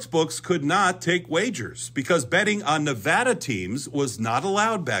sports books could not take wagers because betting on Nevada teams was not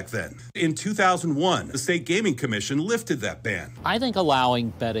allowed back then. In 2001, the State Gaming Commission lifted that ban. I think allowing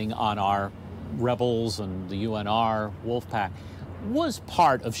betting on our Rebels and the UNR Wolfpack was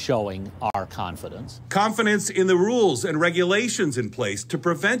part of showing our confidence. Confidence in the rules and regulations in place to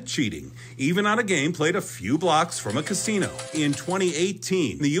prevent cheating, even on a game played a few blocks from a casino. In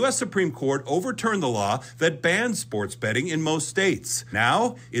 2018, the U.S. Supreme Court overturned the law that banned sports betting in most states.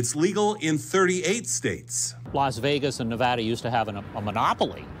 Now, it's legal in 38 states. Las Vegas and Nevada used to have a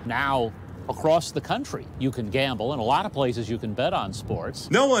monopoly. Now, across the country, you can gamble. In a lot of places, you can bet on sports.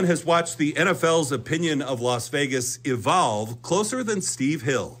 No one has watched the NFL's opinion of Las Vegas evolve closer than Steve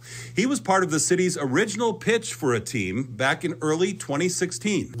Hill. He was part of the city's original pitch for a team back in early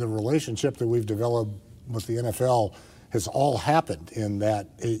 2016. The relationship that we've developed with the NFL has all happened in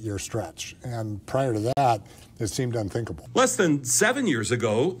that 8-year stretch. And prior to that, it seemed unthinkable. Less than 7 years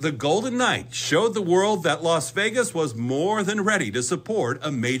ago, the Golden Knights showed the world that Las Vegas was more than ready to support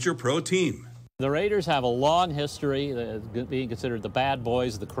a major pro team. The Raiders have a long history of being considered the bad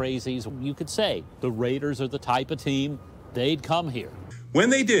boys, the crazies. You could say the Raiders are the type of team they'd come here. When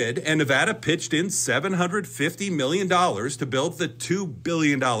they did, and Nevada pitched in $750 million to build the $2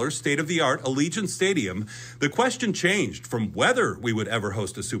 billion state-of-the-art Allegiant Stadium, the question changed from whether we would ever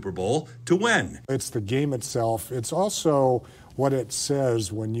host a Super Bowl to when. It's the game itself. It's also what it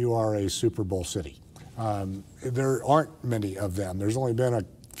says when you are a Super Bowl city. There aren't many of them. There's only been a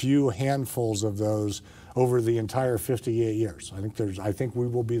few handfuls of those over the entire 58 years. I think we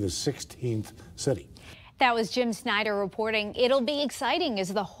will be the 16th city. That was Jim Snyder reporting. It'll be exciting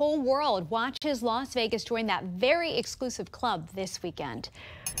as the whole world watches Las Vegas join that very exclusive club this weekend.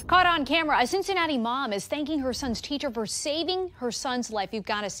 Caught on camera, a Cincinnati mom is thanking her son's teacher for saving her son's life. You've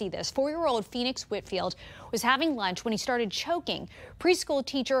got to see this. 4-year-old Phoenix Whitfield was having lunch when he started choking. Preschool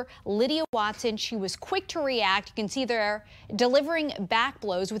teacher Lydia Watson, she was quick to react. You can see there delivering back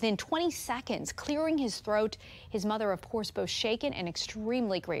blows within 20 seconds, clearing his throat. His mother, of course, both shaken and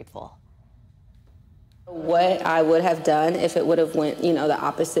extremely grateful. What I would have done if it would have went, the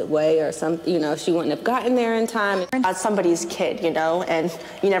opposite way or something, she wouldn't have gotten there in time. As somebody's kid, and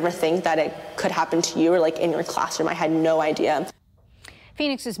you never think that it could happen to you or like in your classroom. I had no idea.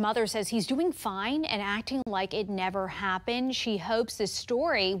 Phoenix's mother says he's doing fine and acting like it never happened. She hopes this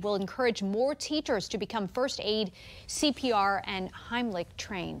story will encourage more teachers to become first aid, CPR, and Heimlich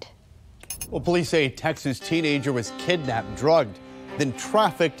trained. Well, police say a Texas teenager was kidnapped, drugged, then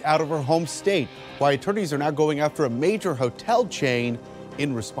trafficked out of her home state, why attorneys are now going after a major hotel chain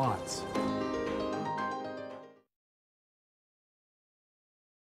in response.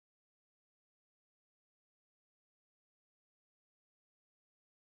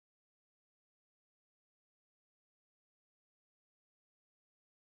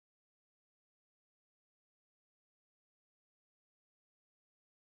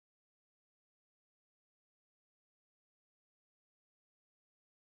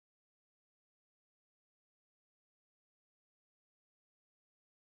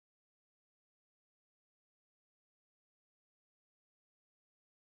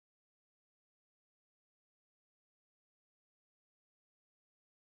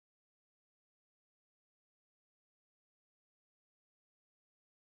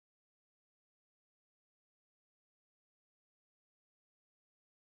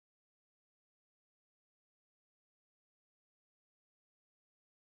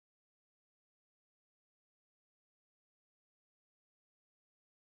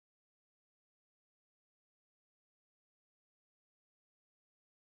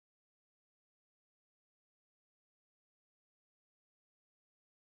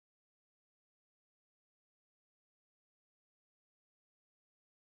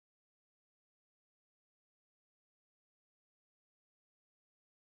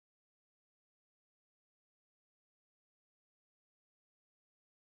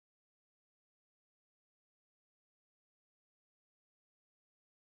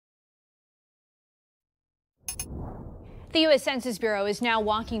 The U.S. Census Bureau is now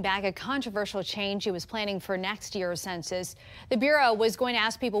walking back a controversial change it was planning for next year's census. The Bureau was going to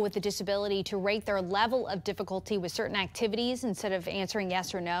ask people with a disability to rate their level of difficulty with certain activities instead of answering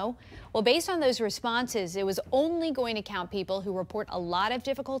yes or no. Well, based on those responses, it was only going to count people who report a lot of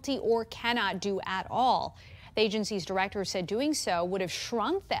difficulty or cannot do at all. The agency's director said doing so would have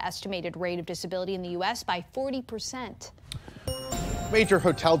shrunk the estimated rate of disability in the U.S. by 40%. Major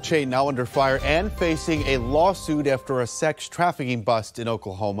hotel chain now under fire and facing a lawsuit after a sex trafficking bust in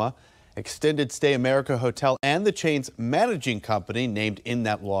Oklahoma. Extended Stay America Hotel and the chain's managing company named in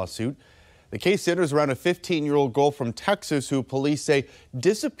that lawsuit. The case centers around a 15-year-old girl from Texas who police say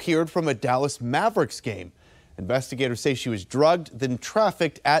disappeared from a Dallas Mavericks game. Investigators say she was drugged, then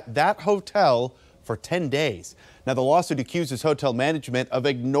trafficked at that hotel for 10 days. Now, the lawsuit accuses hotel management of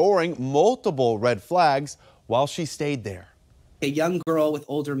ignoring multiple red flags while she stayed there. A young girl with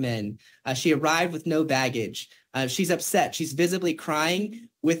older men. She arrived with no baggage. She's upset. She's visibly crying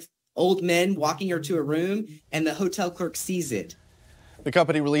with old men walking her to a room, and the hotel clerk sees it. The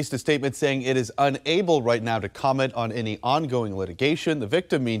company released a statement saying it is unable right now to comment on any ongoing litigation. The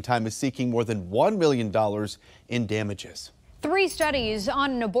victim, meantime, is seeking more than $1 million in damages. 3 studies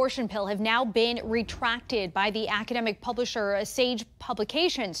on an abortion pill have now been retracted by the academic publisher Sage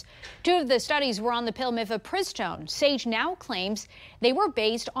Publications. 2 of the studies were on the pill mifepristone. Sage now claims they were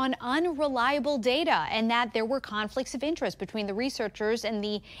based on unreliable data and that there were conflicts of interest between the researchers and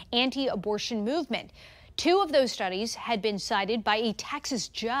the anti-abortion movement. 2 of those studies had been cited by a Texas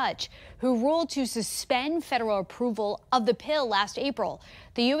judge who ruled to suspend federal approval of the pill last April.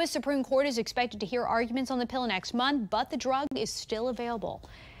 The U.S. Supreme Court is expected to hear arguments on the pill next month, but the drug is still available.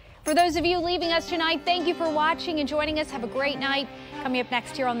 For those of you leaving us tonight, thank you for watching and joining us. Have a great night. Coming up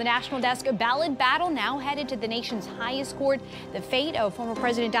next here on the National Desk, a ballot battle now headed to the nation's highest court. The fate of former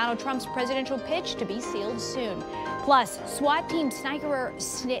President Donald Trump's presidential pitch to be sealed soon. Plus, SWAT team sniper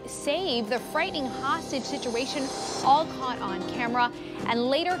saved the frightening hostage situation, all caught on camera.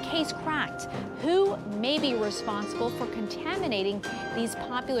 And later, case cracked. Who may be responsible for contaminating these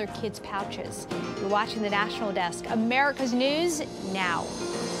popular kids' pouches? You're watching the National Desk, America's News Now.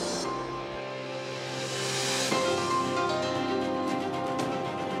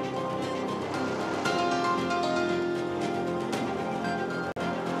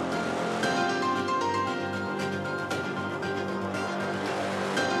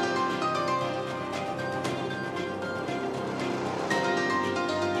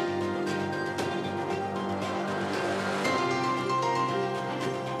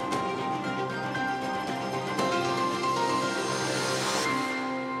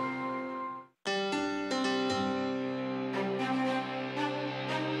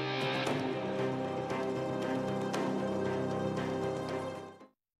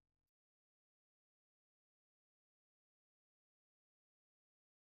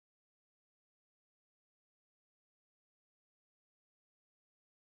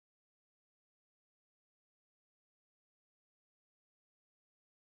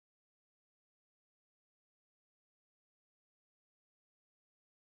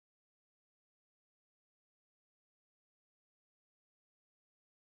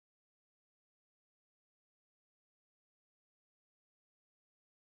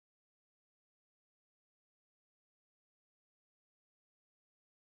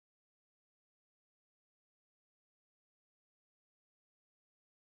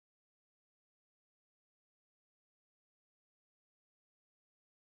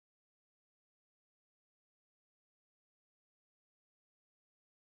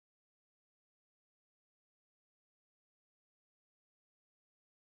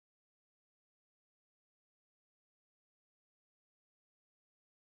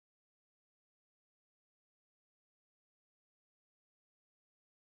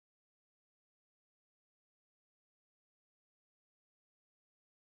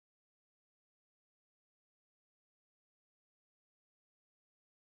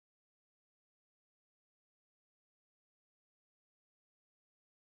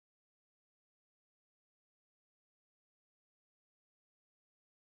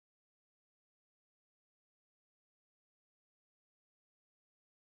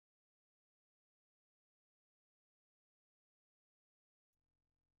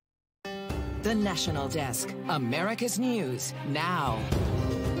 The National Desk, America's News Now.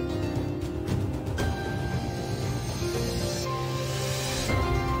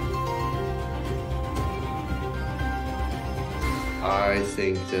 I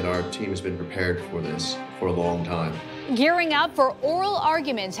think that our team has been prepared for this for a long time. Gearing up for oral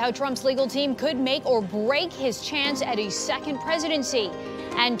arguments how Trump's legal team could make or break his chance at a second presidency.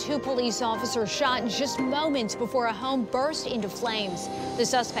 And 2 police officers shot just moments before a home burst into flames. The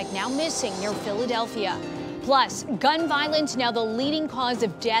suspect now missing near Philadelphia. Plus, gun violence now the leading cause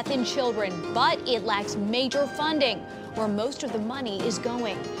of death in children, but it lacks major funding, where most of the money is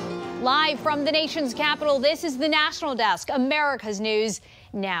going. Live from the nation's capital, this is the National Desk, America's News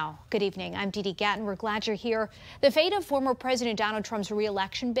Now. Good evening. I'm Dee Dee Gatton. We're glad you're here. The fate of former President Donald Trump's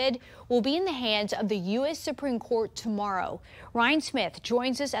re-election bid will be in the hands of the U.S. Supreme Court tomorrow. Ryan Smith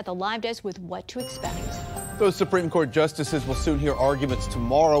joins us at the Live Desk with what to expect. Those Supreme Court justices will soon hear arguments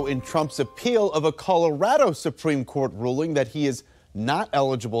tomorrow in Trump's appeal of a Colorado Supreme Court ruling that he is not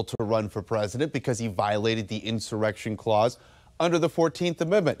eligible to run for president because he violated the insurrection clause under the 14th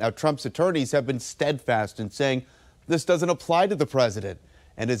Amendment. Now, Trump's attorneys have been steadfast in saying this doesn't apply to the president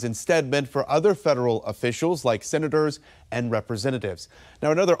and is instead meant for other federal officials like senators and representatives. Now,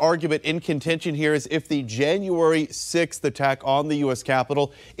 another argument in contention here is if the January 6th attack on the U.S.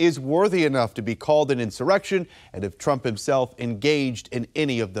 Capitol is worthy enough to be called an insurrection and if Trump himself engaged in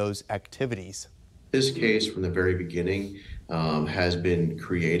any of those activities. This case from the very beginning has been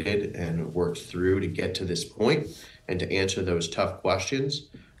created and worked through to get to this point and to answer those tough questions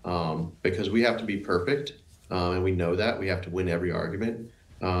because we have to be perfect and we know that. We have to win every argument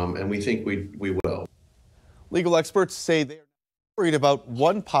and we think we will. Legal experts say they're worried about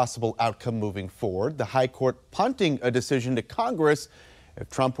one possible outcome moving forward, the High Court punting a decision to Congress if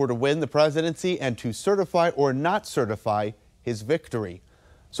Trump were to win the presidency and to certify or not certify his victory.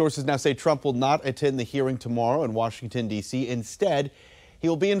 Sources now say Trump will not attend the hearing tomorrow in Washington, D.C. Instead, he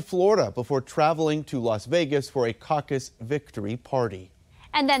will be in Florida before traveling to Las Vegas for a caucus victory party.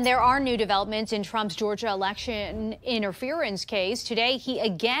 And then there are new developments in Trump's Georgia election interference case. Today, he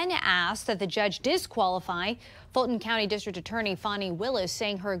again asked that the judge disqualify Fulton County District Attorney Fani Willis,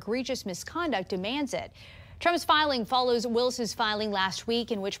 saying her egregious misconduct demands it. Trump's filing follows Willis's filing last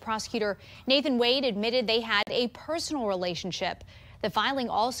week, in which prosecutor Nathan Wade admitted they had a personal relationship. The filing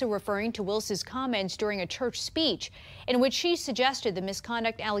also referring to Willis's comments during a church speech in which she suggested the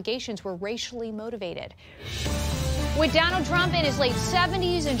misconduct allegations were racially motivated. With Donald Trump in his late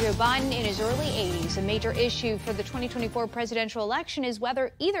 70s and Joe Biden in his early 80s, a major issue for the 2024 presidential election is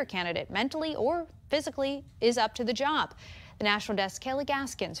whether either candidate mentally or physically is up to the job. The National Desk, Kelly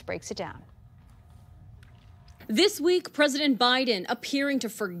Gaskins, breaks it down. This week, President Biden appearing to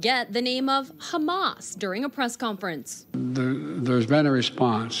forget the name of Hamas during a press conference. There's been a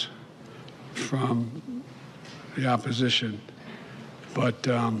response from the opposition, but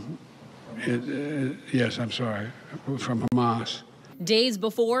yes, I'm sorry, from Hamas. Days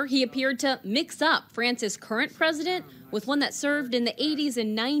before, he appeared to mix up France's current president with one that served in the 80s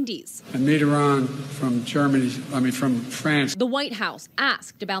and 90s. And Mitterrand from France. The White House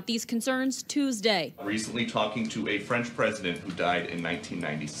asked about these concerns Tuesday. Recently talking to a French president who died in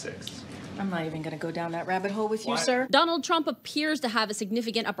 1996. I'm not even going to go down that rabbit hole with you, sir. Donald Trump appears to have a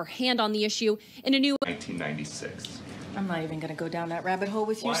significant upper hand on the issue in a new 1996. I'm not even going to go down that rabbit hole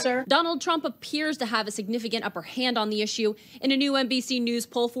with you, sir. Donald Trump appears to have a significant upper hand on the issue. In a new NBC News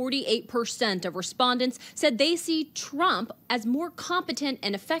poll, 48% of respondents said they see Trump as more competent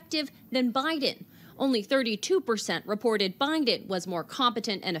and effective than Biden. Only 32% reported Biden was more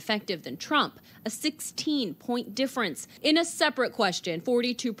competent and effective than Trump, a 16-point difference. In a separate question,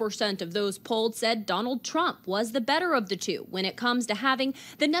 42% of those polled said Donald Trump was the better of the two when it comes to having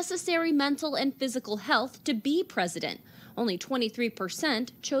the necessary mental and physical health to be president. Only 23%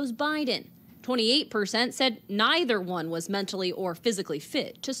 chose Biden. 28% said neither one was mentally or physically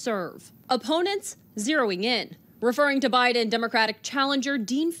fit to serve. Opponents zeroing in. Referring to Biden, Democratic challenger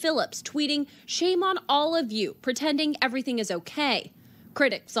Dean Phillips tweeting, "Shame on all of you, pretending everything is okay."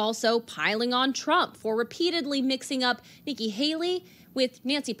 Critics also piling on Trump for repeatedly mixing up Nikki Haley with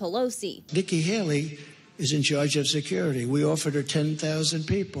Nancy Pelosi. Nikki Haley is in charge of security. We offered her 10,000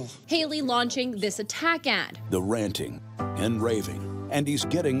 people. Haley launching this attack ad. The ranting and raving. And he's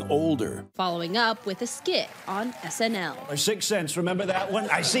getting older. Following up with a skit on SNL. Or 6 cents, remember that one?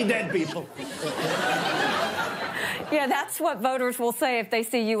 I see dead people. Yeah, that's what voters will say if they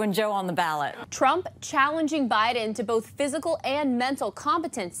see you and Joe on the ballot. Trump challenging Biden to both physical and mental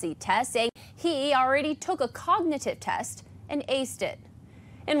competency tests, saying he already took a cognitive test and aced it.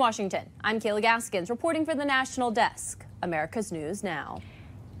 In Washington, I'm Kayla Gaskins reporting for the National Desk, America's News Now.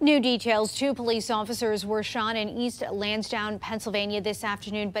 New details. 2 police officers were shot in East Lansdowne, Pennsylvania this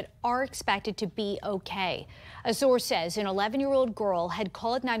afternoon, but are expected to be okay. A source says an 11-year-old girl had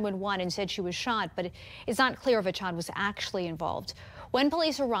called 911 and said she was shot, but it's not clear if a child was actually involved. When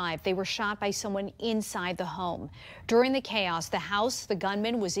police arrived, they were shot by someone inside the home. During the chaos, the house the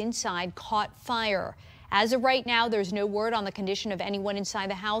gunman was inside caught fire. As of right now, there's no word on the condition of anyone inside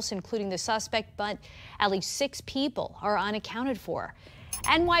the house, including the suspect, but at least 6 people are unaccounted for.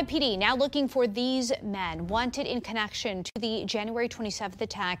 NYPD now looking for these men wanted in connection to the January 27th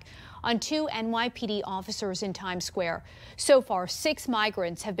attack on 2 NYPD officers in Times Square. So far, 6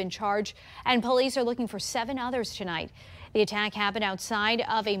 migrants have been charged, and police are looking for 7 others tonight. The attack happened outside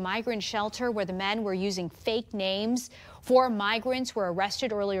of a migrant shelter where the men were using fake names. 4 migrants were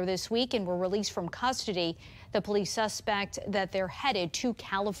arrested earlier this week and were released from custody. The police suspect that they're headed to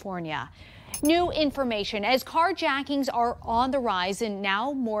California. New information as carjackings are on the rise, and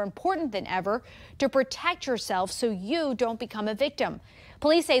now more important than ever to protect yourself so you don't become a victim.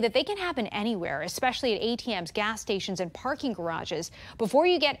 Police say that they can happen anywhere, especially at ATMs, gas stations, and parking garages. Before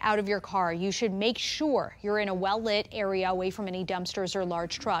you get out of your car, you should make sure you're in a well-lit area away from any dumpsters or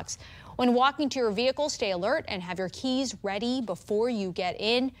large trucks. When walking to your vehicle, stay alert and have your keys ready before you get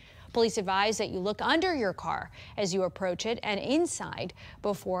in. Police advise that you look under your car as you approach it and inside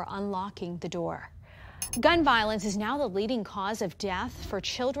before unlocking the door. Gun violence is now the leading cause of death for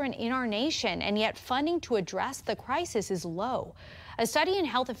children in our nation, and yet funding to address the crisis is low. A study in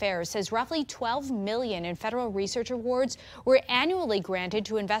Health Affairs says roughly $12 million in federal research awards were annually granted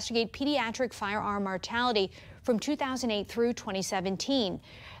to investigate pediatric firearm mortality from 2008 through 2017.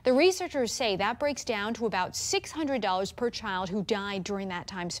 The researchers say that breaks down to about $600 per child who died during that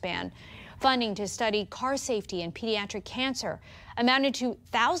time span. Funding to study car safety and pediatric cancer amounted to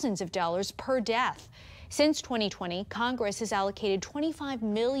thousands of dollars per death. Since 2020, Congress has allocated $25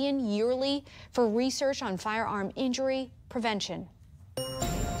 million yearly for research on firearm injury prevention.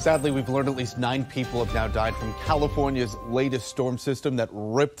 Sadly, we've learned at least 9 people have now died from California's latest storm system that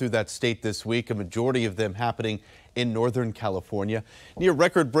ripped through that state this week, a majority of them happening in Northern California. Near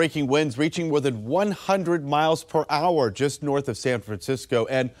record-breaking winds reaching more than 100 miles per hour just north of San Francisco.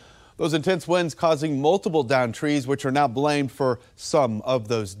 And those intense winds causing multiple downed trees, which are now blamed for some of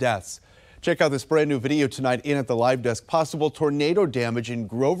those deaths. Check out this brand new video tonight in at the live desk. Possible tornado damage in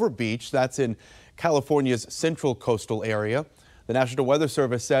Grover Beach. That's in California's central coastal area. The National Weather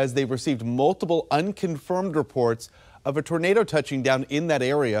Service says they've received multiple unconfirmed reports of a tornado touching down in that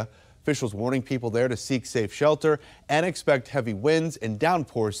area. Officials warning people there to seek safe shelter and expect heavy winds and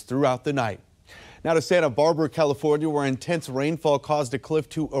downpours throughout the night. Now to Santa Barbara, California, where intense rainfall caused a cliff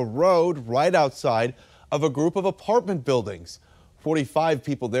to erode right outside of a group of apartment buildings. 45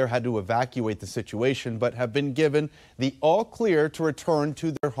 people there had to evacuate the situation, but have been given the all clear to return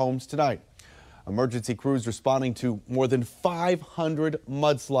to their homes tonight. Emergency crews responding to more than 500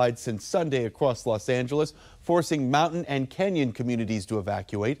 mudslides since Sunday across Los Angeles, forcing mountain and canyon communities to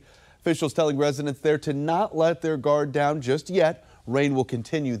evacuate. Officials telling residents there to not let their guard down just yet. Rain will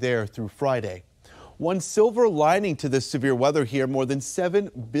continue there through Friday. One silver lining to this severe weather here, more than 7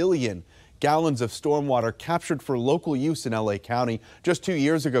 billion gallons of stormwater captured for local use in LA County. Just 2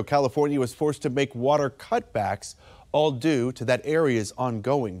 years ago, California was forced to make water cutbacks, all due to that area's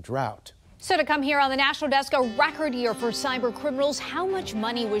ongoing drought. So to come here on the National Desk, a record year for cyber criminals. How much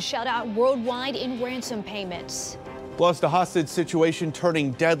money was shelled out worldwide in ransom payments? Plus, the hostage situation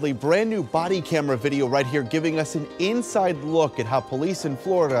turning deadly. Brand new body camera video right here giving us an inside look at how police in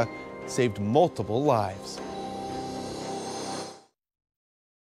Florida saved multiple lives.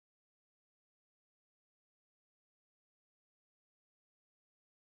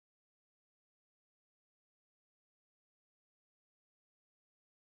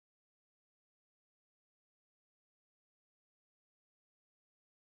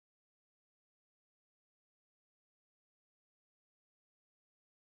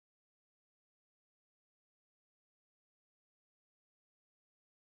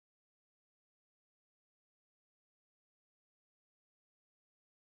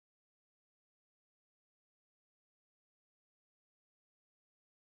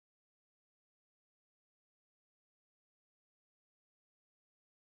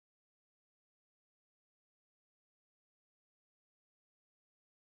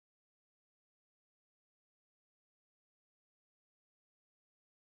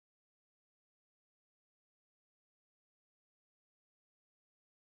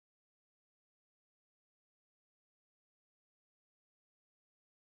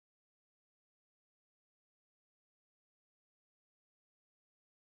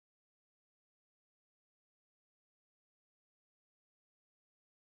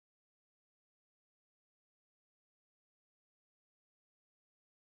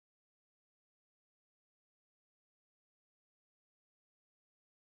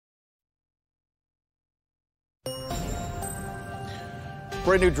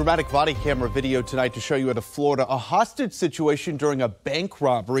 Brand new dramatic body camera video tonight to show you out of Florida. A hostage situation during a bank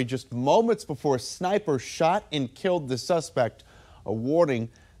robbery just moments before a sniper shot and killed the suspect. A warning,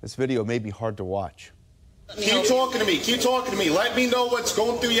 this video may be hard to watch. Keep talking to me. Keep talking to me. Let me know what's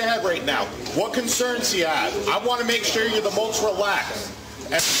going through your head right now. What concerns you have? I want to make sure you're the most relaxed.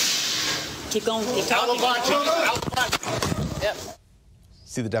 Keep going. Keep talking. Yep.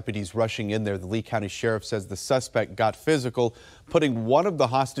 See the deputies rushing in there. The Lee County Sheriff says the suspect got physical, putting one of the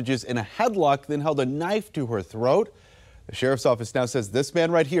hostages in a headlock, then held a knife to her throat. The Sheriff's Office now says this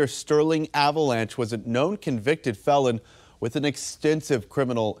man right here, Sterling Avalanche, was a known convicted felon with an extensive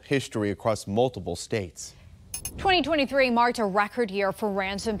criminal history across multiple states. 2023 marked a record year for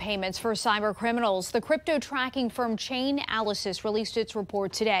ransom payments for cyber criminals. The crypto tracking firm Chainalysis released its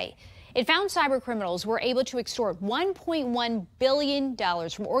report today. It found cyber criminals were able to extort $1.1 billion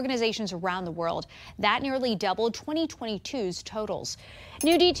from organizations around the world. That nearly doubled 2022's totals.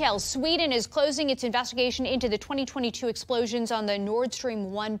 New details: Sweden is closing its investigation into the 2022 explosions on the Nord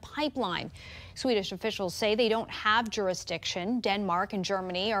Stream 1 pipeline. Swedish officials say they don't have jurisdiction. Denmark and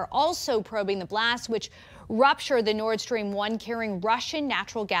Germany are also probing the blasts, which ruptured the Nord Stream 1 carrying Russian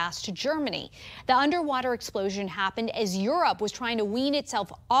natural gas to Germany. The underwater explosion happened as Europe was trying to wean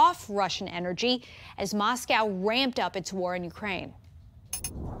itself off Russian energy as Moscow ramped up its war in Ukraine.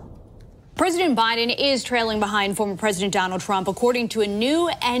 President Biden is trailing behind former President Donald Trump, according to a new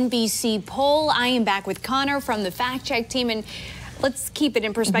NBC poll. I am back with Connor from the Fact Check team, and let's keep it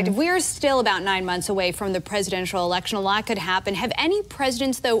in perspective. We are still about 9 months away from the presidential election. A lot could happen. Have any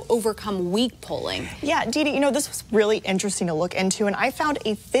presidents, though, overcome weak polling? Yeah, Dee Dee, this was really interesting to look into, and I found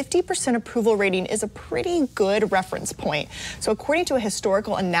a 50% approval rating is a pretty good reference point. So according to a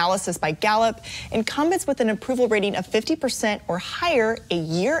historical analysis by Gallup, incumbents with an approval rating of 50% or higher a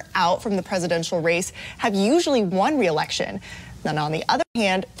year out from the presidential race have usually won re-election. Then on the other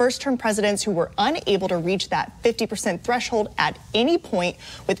hand, first-term presidents who were unable to reach that 50% threshold at any point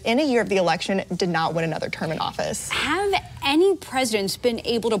within a year of the election did not win another term in office. Have any presidents been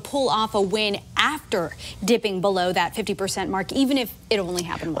able to pull off a win after dipping below that 50% mark, even if it only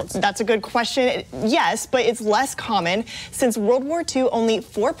happened once? That's a good question. Yes, but it's less common. Since World War II, only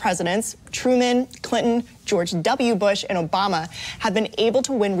 4 presidents, Truman, Clinton, George W. Bush, and Obama, have been able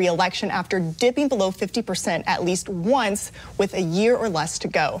to win re-election after dipping below 50% at least once with a year or less to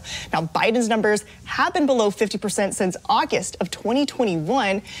go. Now, Biden's numbers have been below 50% since August of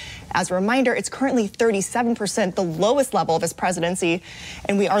 2021. As a reminder, it's currently 37%, the lowest level of his presidency,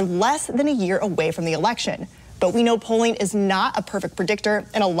 and we are less than a year away from the election. But we know polling is not a perfect predictor,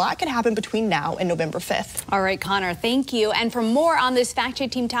 and a lot can happen between now and November 5th. All right, Connor, thank you. And for more on this Fact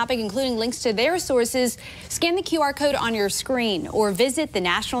Check team topic, including links to their sources, scan the QR code on your screen or visit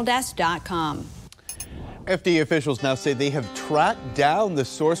thenationaldesk.com. FDA officials now say they have tracked down the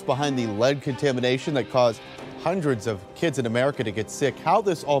source behind the lead contamination that caused hundreds of kids in America to get sick. How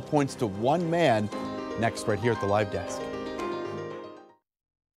this all points to one man, next right here at the Live Desk.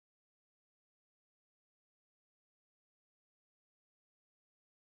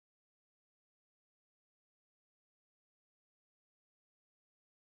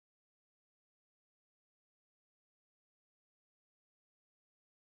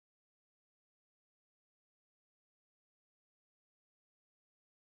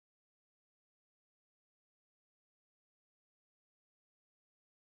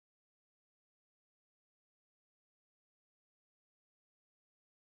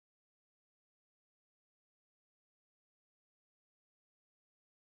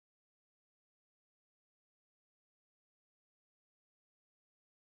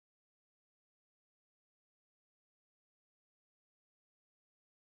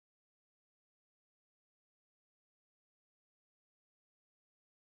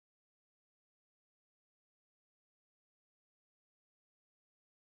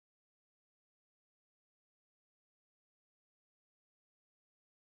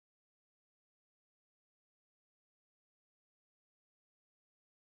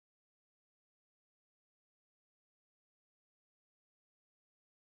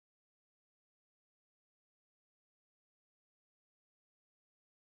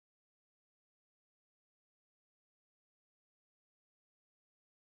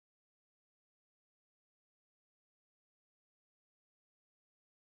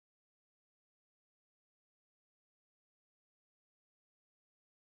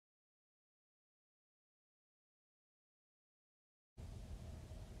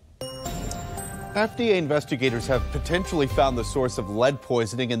 FDA investigators have potentially found the source of lead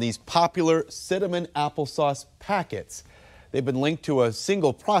poisoning in these popular cinnamon applesauce packets. They've been linked to a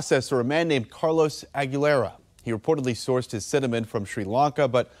single processor, a man named Carlos Aguilera. He reportedly sourced his cinnamon from Sri Lanka,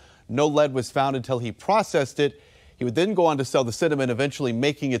 but no lead was found until he processed it. He would then go on to sell the cinnamon, eventually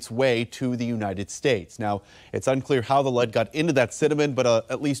making its way to the United States. Now, it's unclear how the lead got into that cinnamon, but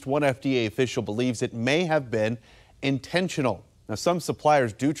at least one FDA official believes it may have been intentional. Now, some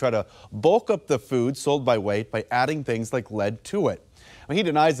suppliers do try to bulk up the food sold by weight by adding things like lead to it. Now, he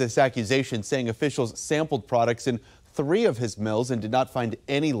denies this accusation, saying officials sampled products in 3 of his mills and did not find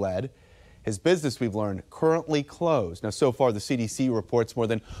any lead. His business, we've learned, currently closed. Now, so far, the CDC reports more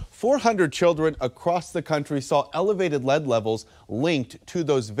than 400 children across the country saw elevated lead levels linked to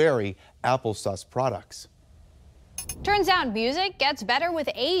those very applesauce products. Turns out music gets better with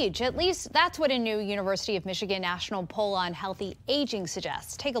age. At least that's what a new University of Michigan national poll on healthy aging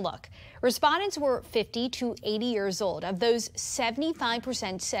suggests. Take a look. Respondents were 50 to 80 years old. Of those,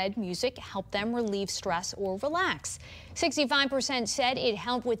 75% said music helped them relieve stress or relax. 65% said it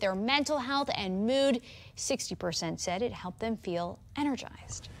helped with their mental health and mood. 60% said it helped them feel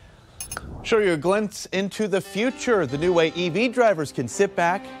energized. Show you a glimpse into the future. The new way EV drivers can sit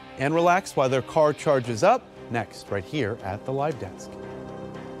back and relax while their car charges up. Next, right here at the Live Desk.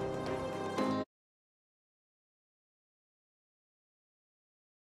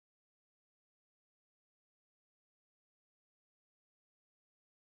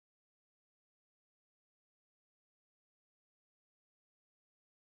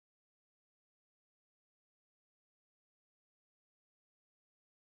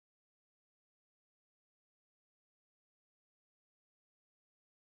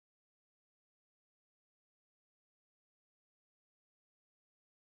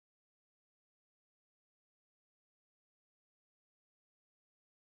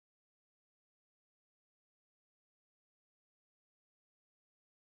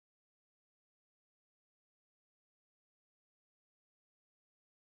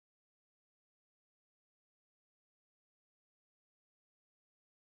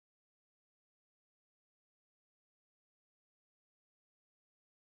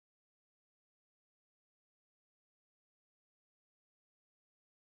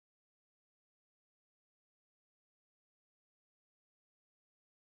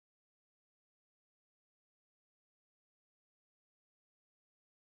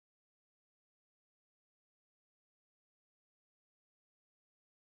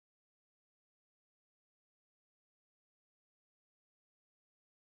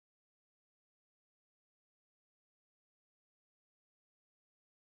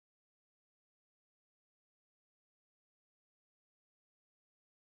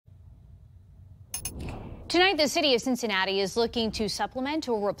 Tonight, the city of Cincinnati is looking to supplement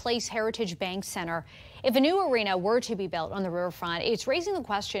or replace Heritage Bank Center. If a new arena were to be built on the riverfront, it's raising the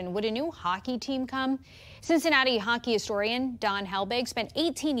question, would a new hockey team come? Cincinnati hockey historian Don Helbig spent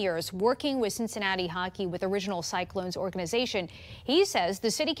 18 years working with Cincinnati hockey with Original Cyclones organization. He says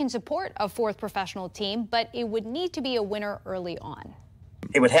the city can support a 4th professional team, but it would need to be a winner early on.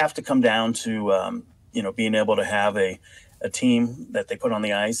 It would have to come down to, being able to have a team that they put on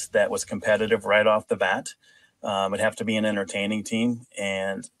the ice that was competitive right off the bat. It'd have to be an entertaining team,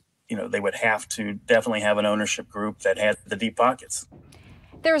 and they would have to definitely have an ownership group that had the deep pockets.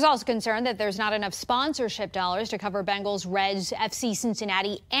 There's also concern that there's not enough sponsorship dollars to cover Bengals, Reds, FC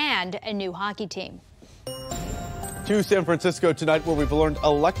Cincinnati, and a new hockey team. To San Francisco tonight, where we've learned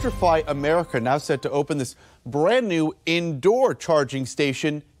Electrify America now set to open this brand new indoor charging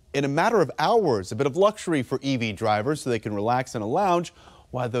station in a matter of hours. A bit of luxury for EV drivers so they can relax in a lounge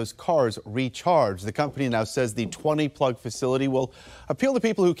while those cars recharge. The company now says the 20-plug facility will appeal to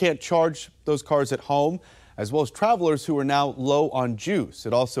people who can't charge those cars at home, as well as travelers who are now low on juice.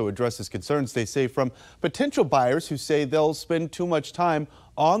 It also addresses concerns, they say, from potential buyers who say they'll spend too much time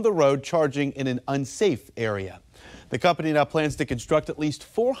on the road charging in an unsafe area. The company now plans to construct at least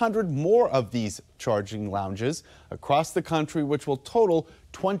 400 more of these charging lounges across the country, which will total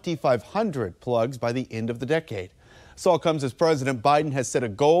 2,500 plugs by the end of the decade. This all comes as President Biden has set a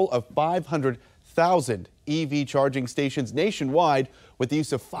goal of 500,000 EV charging stations nationwide with the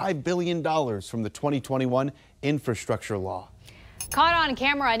use of $5 billion from the 2021 infrastructure law. Caught on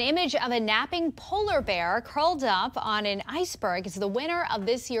camera, an image of a napping polar bear curled up on an iceberg is the winner of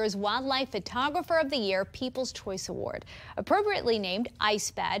this year's Wildlife Photographer of the Year People's Choice Award. Appropriately named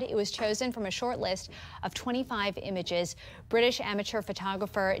Icebed, it was chosen from a short list of 25 images. British amateur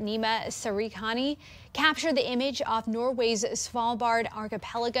photographer Nima Sarikani captured the image off Norway's Svalbard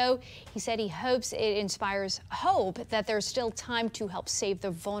archipelago. He said he hopes it inspires hope that there's still time to help save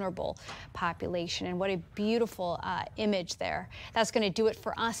the vulnerable population. And what a beautiful image there. That's That's going to do it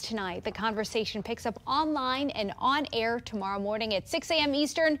for us tonight. The conversation picks up online and on air tomorrow morning at 6 a.m.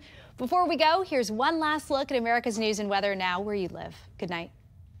 Eastern. Before we go, here's one last look at America's news and weather now where you live. Good night.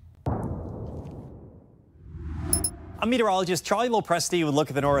 I'm meteorologist Charlie Lopresti with a look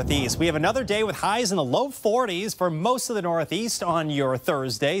at the Northeast. We have another day with highs in the low 40s for most of the Northeast on your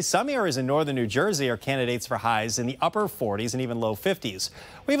Thursday. Some areas in northern New Jersey are candidates for highs in the upper 40s and even low 50s.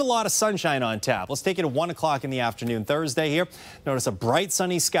 We have a lot of sunshine on tap. Let's take it at 1 o'clock in the afternoon Thursday here. Notice a bright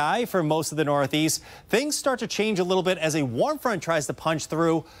sunny sky for most of the Northeast. Things start to change a little bit as a warm front tries to punch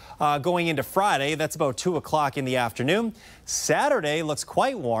through going into Friday. That's about 2 o'clock in the afternoon. Saturday looks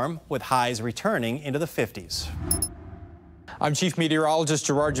quite warm with highs returning into the 50s. I'm Chief Meteorologist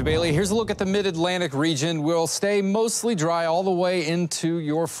Gerard Jabali. Here's a look at the mid-Atlantic region. We'll stay mostly dry all the way into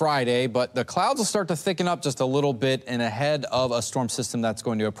your Friday, but the clouds will start to thicken up just a little bit and ahead of a storm system that's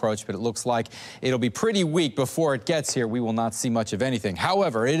going to approach, but it looks like it'll be pretty weak before it gets here. We will not see much of anything.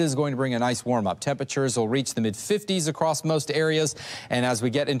 However, it is going to bring a nice warm-up. Temperatures will reach the mid-50s across most areas, and as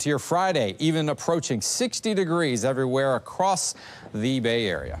we get into your Friday, even approaching 60 degrees everywhere across the Bay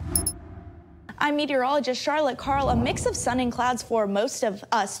Area. I'm meteorologist Charlotte Carl. A mix of sun and clouds for most of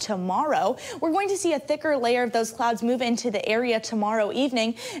us tomorrow. We're going to see a thicker layer of those clouds move into the area tomorrow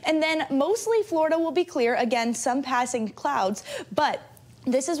evening, and then mostly Florida will be clear. Again, some passing clouds, but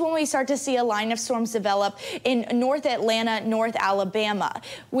this is when we start to see a line of storms develop in North Atlanta, North Alabama.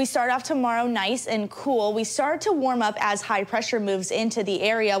 We start off tomorrow nice and cool. We start to warm up as high pressure moves into the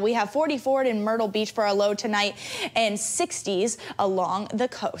area. We have 44 in Myrtle Beach for our low tonight and 60s along the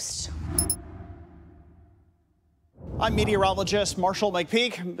coast. I'm meteorologist Marshall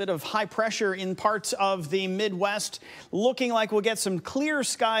McPeak. A bit of high pressure in parts of the Midwest. Looking like we'll get some clear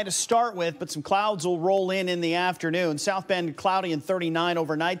sky to start with, but some clouds will roll in the afternoon. South Bend cloudy and 39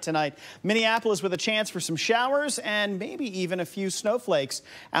 overnight tonight. Minneapolis with a chance for some showers and maybe even a few snowflakes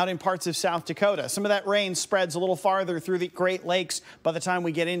out in parts of South Dakota. Some of that rain spreads a little farther through the Great Lakes by the time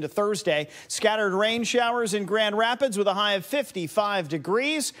we get into Thursday. Scattered rain showers in Grand Rapids with a high of 55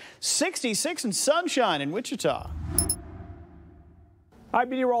 degrees, 66 and sunshine in Wichita. I'm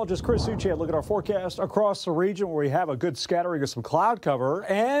meteorologist Chris Uche. Look at our forecast across the region where we have a good scattering of some cloud cover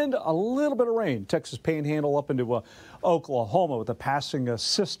and a little bit of rain. Texas Panhandle up into Oklahoma with a passing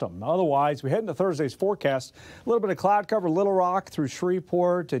system. Otherwise, we head into Thursday's forecast. A little bit of cloud cover, Little Rock through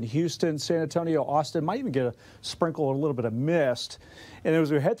Shreveport and Houston, San Antonio, Austin. Might even get a sprinkle or a little bit of mist. And as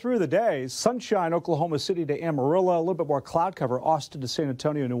we head through the day, sunshine, Oklahoma City to Amarillo, a little bit more cloud cover, Austin to San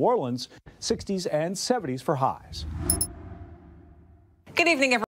Antonio, New Orleans, 60s and 70s for highs. Good evening, everyone.